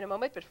story for you in a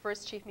moment, but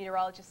first, Chief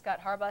Meteorologist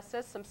Scott Harbaugh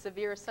says some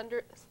severe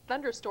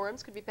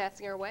thunderstorms could be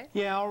passing our way.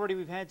 Yeah, already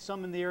we've had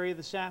some in the area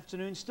this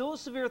afternoon. Still a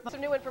severe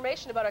Some new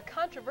information about a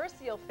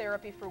controversial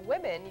therapy for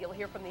women. You'll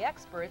hear from the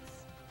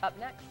experts up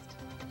next.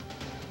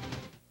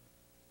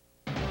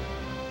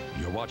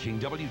 You're watching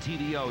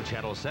WTDO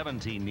Channel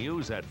 17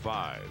 News at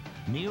 5.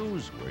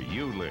 News where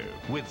you live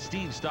with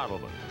Steve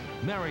Stottleman,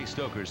 Mary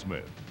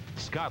Stoker-Smith,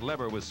 Scott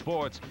Lever with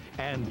sports,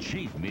 and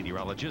Chief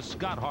Meteorologist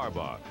Scott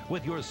Harbaugh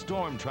with your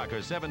Storm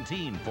Tracker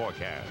 17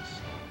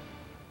 forecast.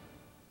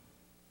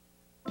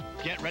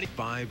 Get ready.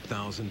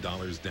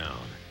 $5,000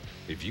 down.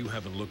 If you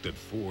haven't looked at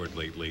Ford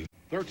lately.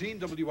 13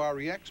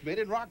 WREX, made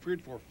in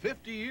Rockford for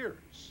 50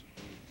 years.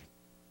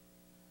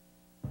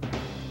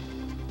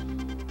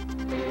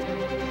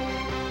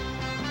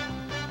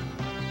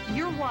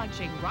 You're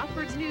watching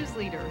Rockford's news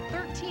leader,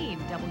 13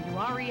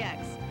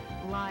 WREX.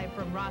 Live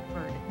from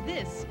Rockford,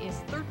 this is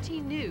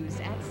 13 News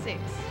at 6.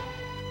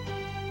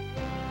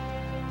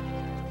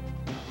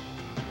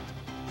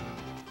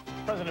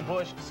 President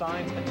Bush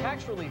signs a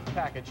tax relief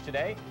package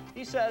today.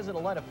 He says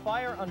it'll light a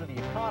fire under the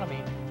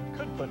economy,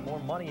 could put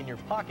more money in your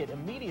pocket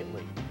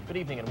immediately. Good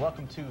evening and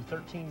welcome to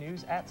 13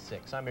 News at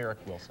 6. I'm Eric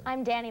Wilson.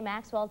 I'm Danny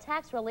Maxwell.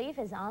 Tax relief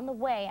is on the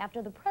way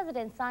after the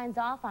president signs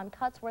off on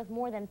cuts worth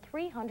more than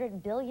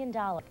 $300 billion.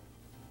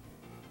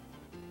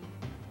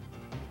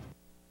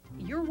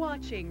 You're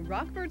watching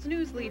Rockford's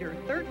News Leader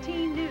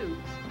 13 News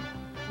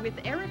with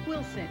Eric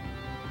Wilson,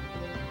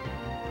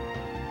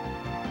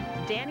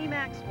 Danny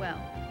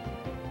Maxwell,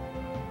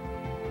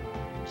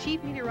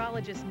 Chief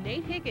Meteorologist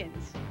Nate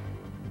Higgins,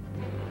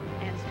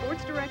 and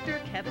Sports Director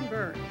Kevin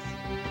Burns.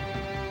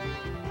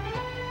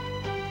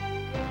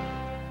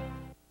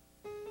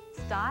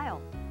 Style.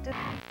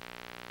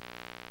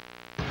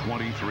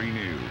 23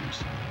 News.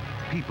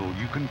 People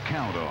you can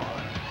count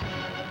on.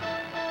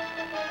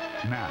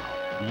 Now,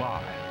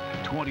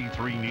 live.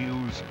 23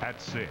 News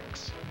at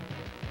 6.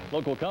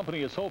 Local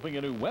company is hoping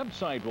a new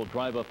website will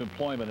drive up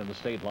employment in the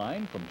state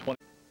line from 20.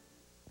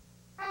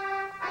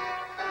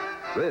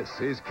 This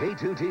is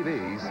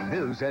K2TV's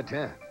News at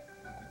 10.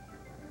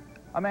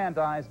 A man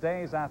dies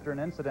days after an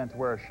incident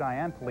where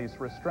Cheyenne police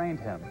restrained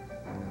him.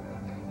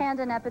 And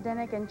an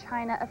epidemic in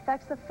China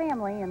affects a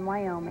family in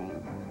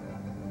Wyoming.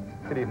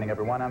 Good evening,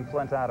 everyone. I'm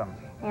Flint Adams.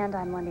 And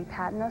I'm Lindy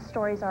Patton. Those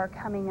stories are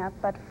coming up,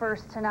 but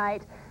first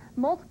tonight,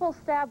 multiple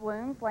stab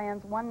wounds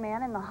lands one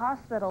man in the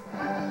hospital.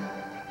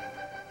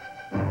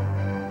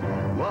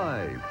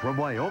 Live from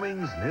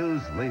Wyoming's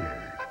news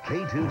leader,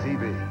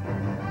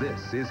 K2TV.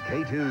 This is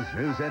K2's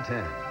News at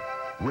 10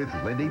 with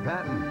Lindy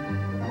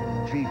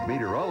Patton, Chief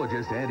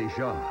Meteorologist Andy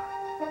Shaw,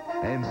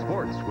 and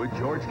Sports with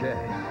George Kay.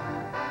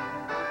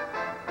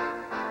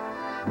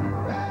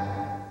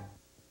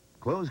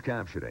 Closed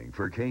captioning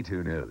for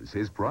K2 News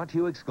is brought to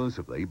you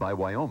exclusively by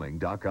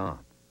Wyoming.com.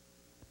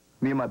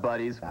 Me and my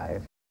buddies.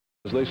 As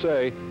they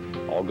say,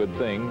 all good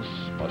things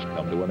must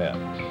come to an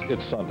end.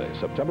 It's Sunday,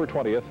 September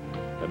 20th,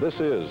 and this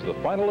is the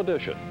final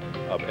edition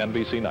of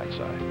NBC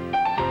Nightside.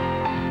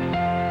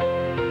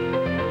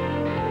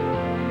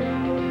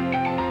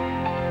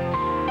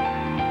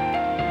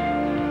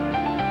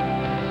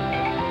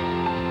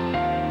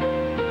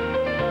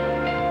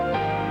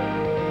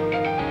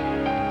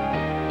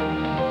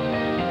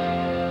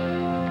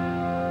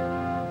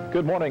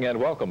 Good morning and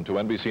welcome to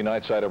NBC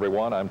Nightside,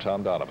 everyone. I'm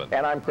Tom Donovan.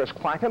 And I'm Chris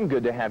Clackham.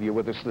 Good to have you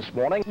with us this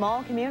morning.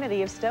 Small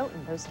community of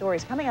Stoughton. Those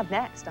stories coming up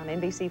next on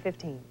NBC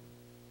 15.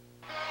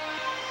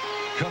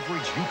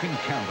 Coverage you can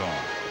count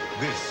on.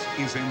 This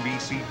is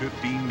NBC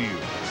 15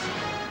 News.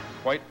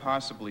 Quite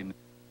possibly,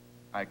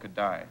 I could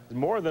die. He's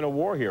more than a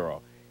war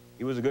hero.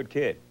 He was a good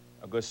kid,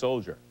 a good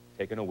soldier,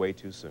 taken away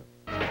too soon.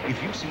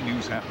 If you see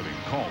news happening,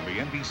 call the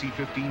NBC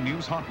 15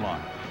 News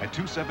hotline at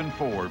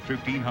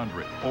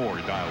 274-1500 or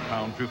dial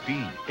pound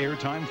 15.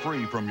 Airtime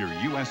free from your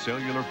U.S.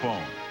 cellular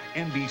phone.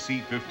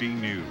 NBC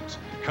 15 News.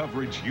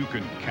 Coverage you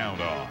can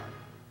count on.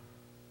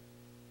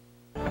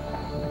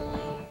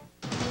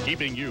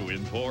 Keeping you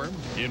informed,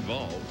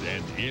 involved,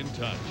 and in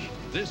touch.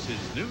 This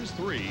is News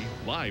 3,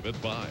 live at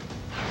 5.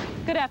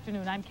 Good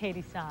afternoon, I'm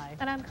Katie Sy.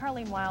 And I'm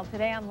Carlene Wild.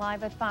 Today on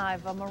Live at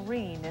 5, a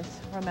Marine is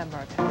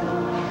remembered.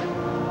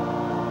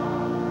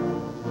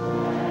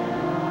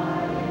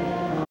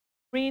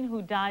 Marine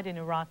who died in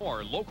Iraq.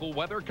 More local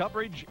weather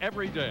coverage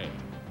every day,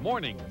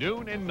 morning,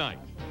 noon, and night.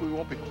 We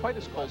won't be quite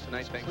as cold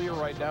tonight. It's clear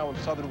right now in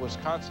southern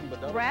Wisconsin,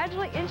 but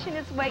Gradually inching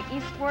its way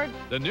eastward.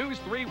 The News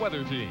 3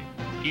 weather team,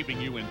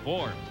 keeping you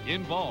informed,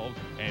 involved,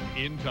 and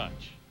in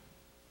touch.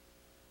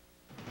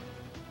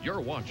 You're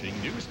watching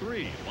News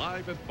 3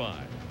 live at 5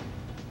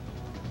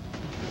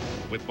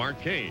 with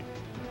Mark Cade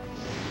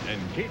and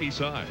Katie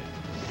Sy.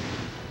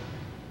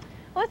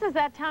 Well, this is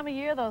that time of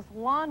year those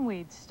lawn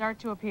weeds start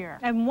to appear.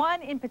 And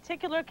one in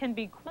particular can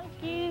be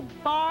Monkey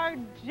Bar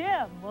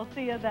Jim. We'll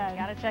see you then.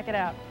 Gotta check it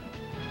out.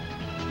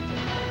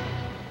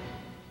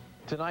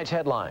 Tonight's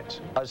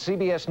headlines, a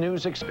CBS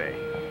News Day.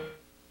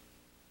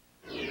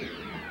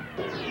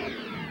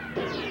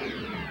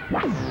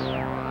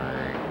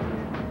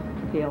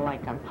 Feel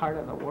like I'm part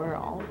of the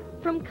world.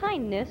 From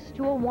kindness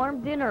to a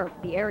warm dinner,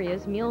 the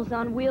area's Meals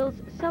on Wheels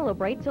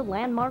celebrates a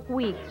landmark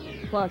week.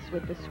 Plus,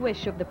 with the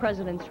swish of the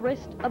president's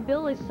wrist, a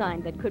bill is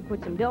signed that could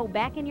put some dough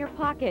back in your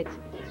pocket.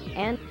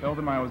 And Tell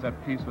them I was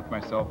at peace with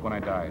myself when I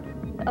died.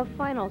 a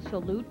final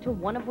salute to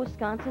one of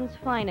Wisconsin's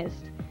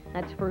finest.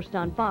 That's first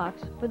on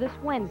Fox for this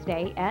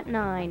Wednesday at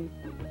 9.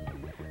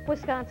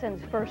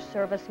 Wisconsin's first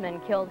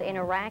serviceman killed in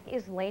Iraq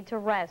is laid to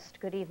rest.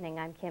 Good evening,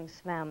 I'm Kim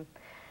Svem.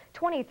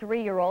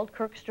 23-year-old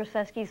Kirk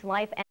Straczewski's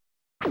life.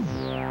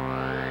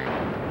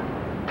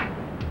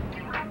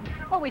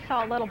 Well, we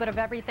saw a little bit of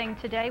everything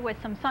today with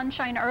some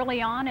sunshine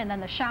early on and then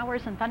the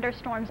showers and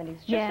thunderstorms. And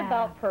it's just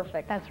about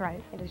perfect. That's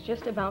right. It is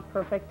just about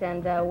perfect,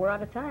 and we're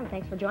out of time.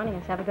 Thanks for joining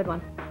us. Have a good one.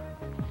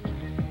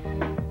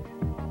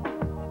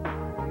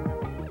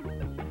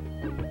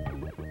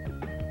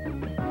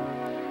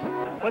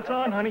 What's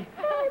on, honey?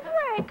 Oh,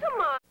 Ray,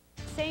 come on.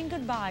 Saying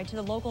goodbye to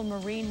the local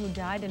Marine who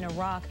died in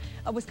Iraq.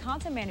 A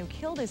Wisconsin man who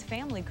killed his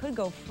family could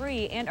go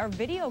free. And are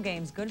video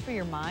games good for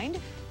your mind?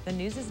 The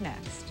news is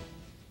next.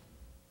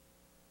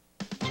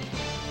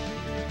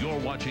 You're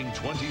watching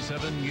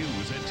 27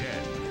 News at 10.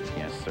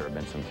 Yes, there have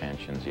been some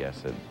tensions,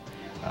 yes,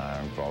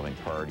 involving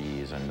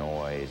parties and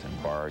noise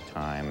and bar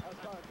time.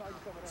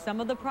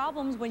 Some of the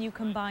problems when you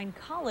combine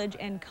college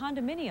and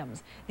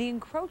condominiums. The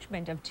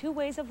encroachment of two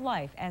ways of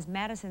life as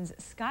Madison's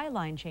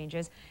skyline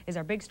changes is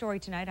our big story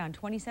tonight on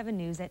 27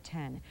 News at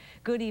 10.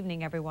 Good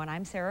evening, everyone.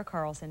 I'm Sarah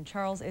Carlson.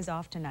 Charles is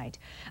off tonight.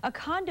 A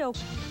condo...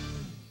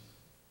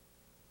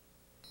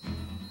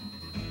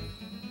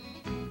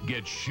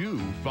 Get Shoe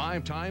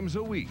 5 times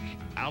a week.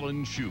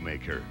 Alan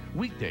Shoemaker.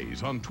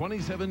 Weekdays on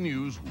 27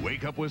 News,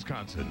 Wake Up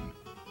Wisconsin.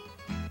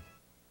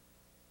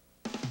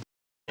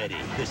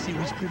 The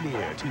series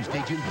premiere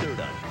Tuesday, June 3rd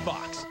on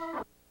Fox.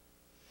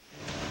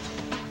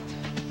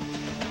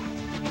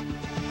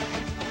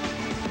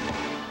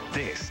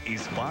 This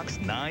is Fox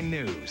 9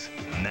 News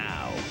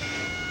now.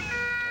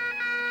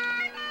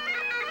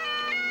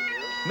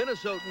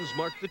 Minnesotans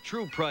marked the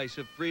true price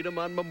of freedom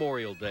on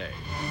Memorial Day.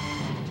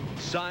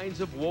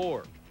 Signs of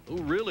war. Who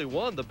really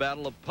won the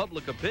battle of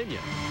public opinion?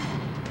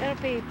 It'll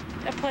be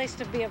a place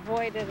to be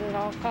avoided at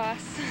all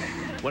costs.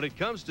 When it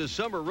comes to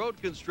summer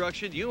road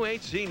construction, you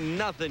ain't seen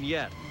nothing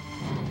yet.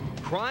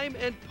 Crime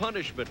and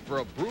punishment for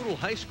a brutal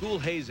high school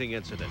hazing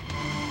incident.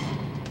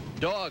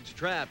 Dogs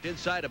trapped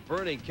inside a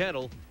burning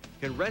kennel.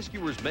 Can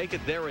rescuers make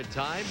it there in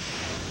time?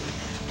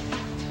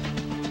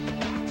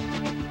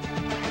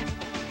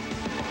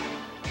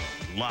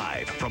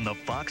 Live from the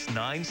Fox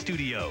 9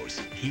 studios,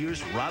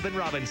 here's Robin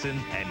Robinson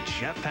and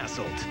Jeff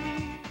Passolt.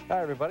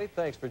 Hi, everybody.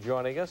 Thanks for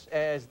joining us.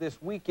 As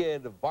this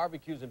weekend of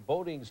barbecues and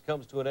boatings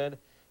comes to an end,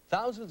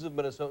 thousands of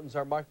Minnesotans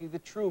are marking the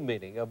true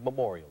meaning of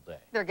Memorial Day.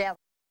 They're gathered.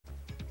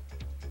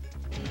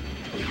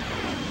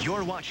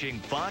 You're watching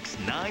Fox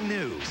 9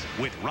 News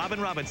with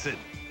Robin Robinson,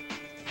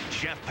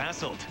 Jeff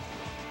Passolt,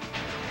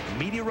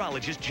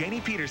 meteorologist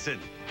Janie Peterson,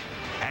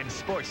 and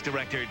sports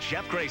director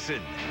Jeff Grayson.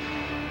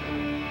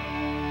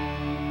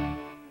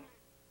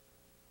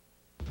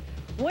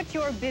 What's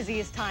your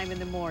busiest time in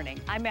the morning?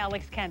 I'm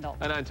Alex Kendall.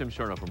 And I'm Tim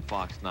Shorno from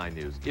Fox 9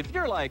 News. If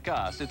you're like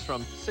us, it's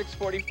from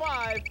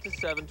 6:45 to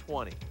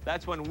 7:20.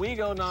 That's when we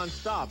go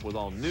nonstop with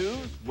all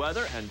news,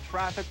 weather, and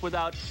traffic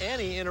without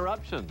any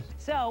interruptions.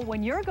 So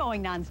when you're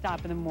going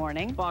nonstop in the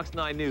morning, Fox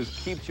 9 News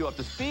keeps you up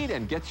to speed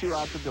and gets you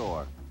out the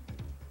door.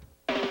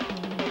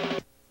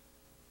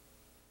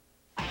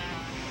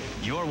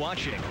 You're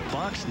watching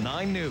Fox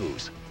 9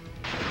 News.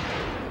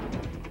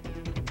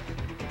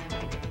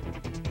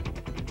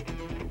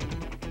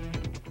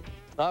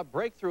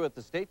 Breakthrough at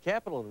the state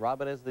capitol, and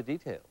Robin has the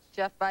details.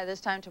 Jeff, by this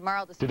time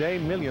tomorrow... Today,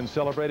 millions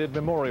celebrated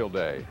Memorial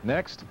Day.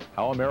 Next,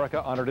 how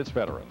America honored its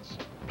veterans.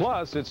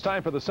 Plus, it's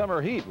time for the summer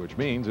heat, which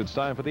means it's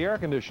time for the air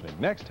conditioning.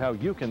 Next, how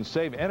you can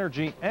save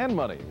energy and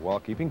money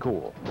while keeping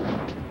cool.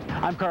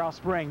 I'm Carl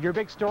Spring. Your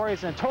big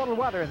stories and total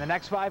weather in the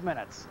next 5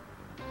 minutes.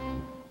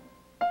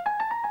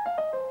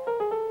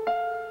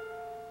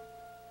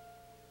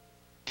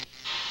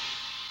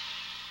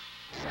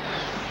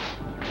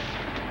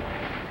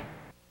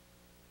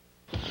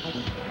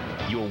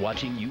 You're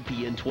watching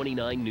UPN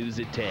 29 News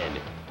at 10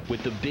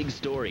 with the big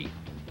story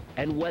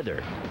and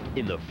weather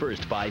in the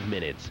first 5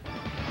 minutes.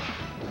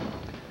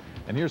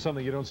 And here's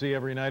something you don't see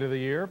every night of the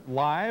year,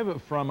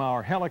 live from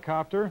our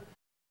helicopter.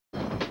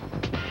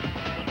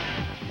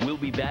 We'll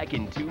be back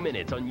in 2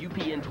 minutes on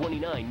UPN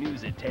 29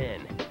 News at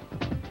 10.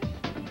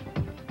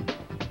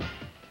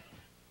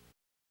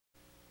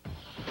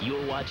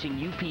 You're watching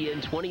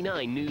UPN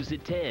 29 News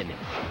at 10.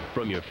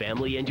 From your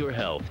family and your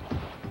health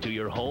to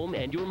your home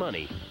and your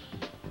money.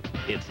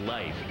 It's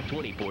life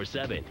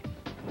 24/7. It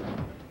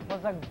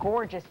was a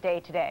gorgeous day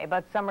today,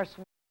 but summer...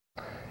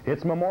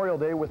 It's Memorial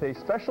Day with a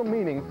special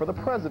meaning for the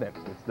president.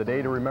 It's the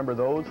day to remember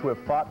those who have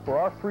fought for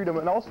our freedom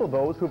and also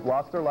those who have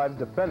lost their lives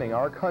defending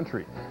our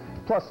country.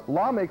 Plus,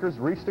 lawmakers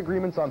reached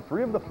agreements on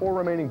 3 of the 4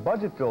 remaining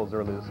budget bills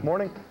early this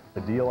morning.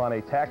 The deal on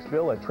a tax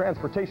bill, a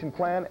transportation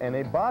plan, and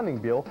a bonding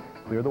bill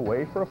clear the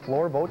way for a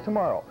floor vote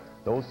tomorrow.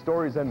 Those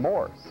stories and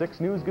more.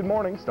 6 News Good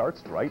Morning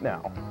starts right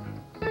now.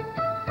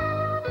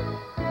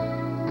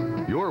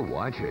 You're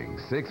watching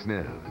 6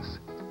 News.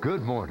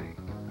 Good morning.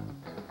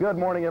 Good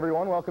morning,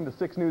 everyone. Welcome to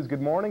 6 News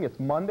Good Morning.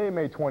 It's Monday,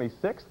 May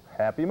 26th.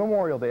 Happy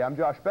Memorial Day. I'm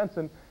Josh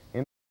Benson.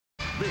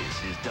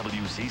 This is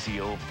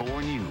WCCO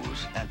 4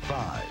 News at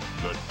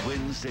 5, the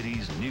Twin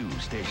Cities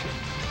news station.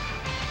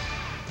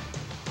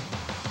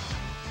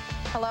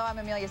 Hello, I'm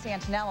Amelia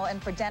Santinello,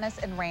 and for Dennis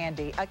and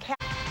Randy,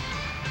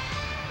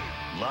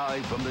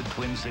 Live from the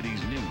Twin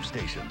Cities news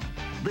station,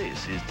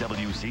 this is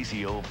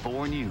WCCO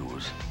 4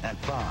 News at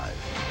 5.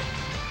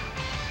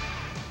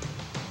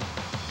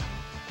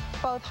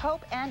 both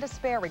hope and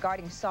despair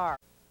regarding SARS.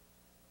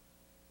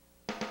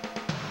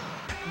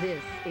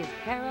 This is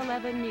KARE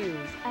 11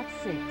 News at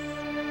 6.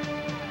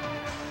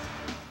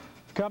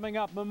 Coming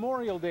up,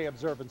 Memorial Day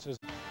observances.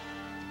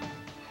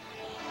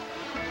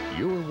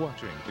 You're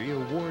watching the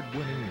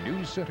award-winning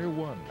News Center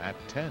 1 at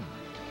 10.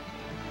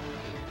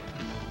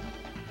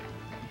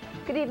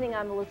 Good evening,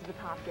 I'm Elizabeth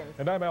Hopkins.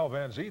 And I'm Al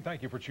Van Zee.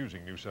 Thank you for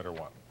choosing News Center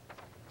 1.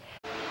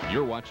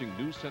 You're watching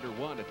News Center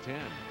 1 at 10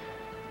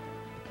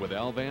 with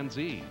Al Van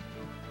Zee.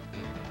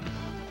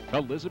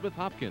 Elizabeth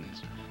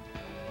Hopkins,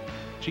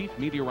 Chief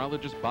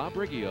Meteorologist Bob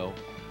Riggio,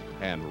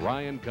 and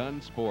Ryan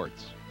Gunn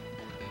Sports.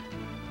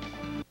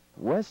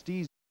 West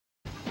East.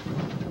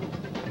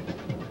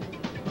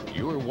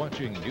 You're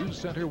watching News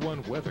Center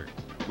 1 Weather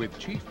with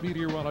Chief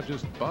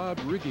Meteorologist Bob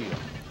Riggio.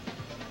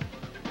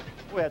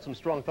 We had some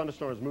strong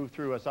thunderstorms move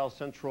through South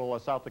Central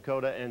South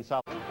Dakota and South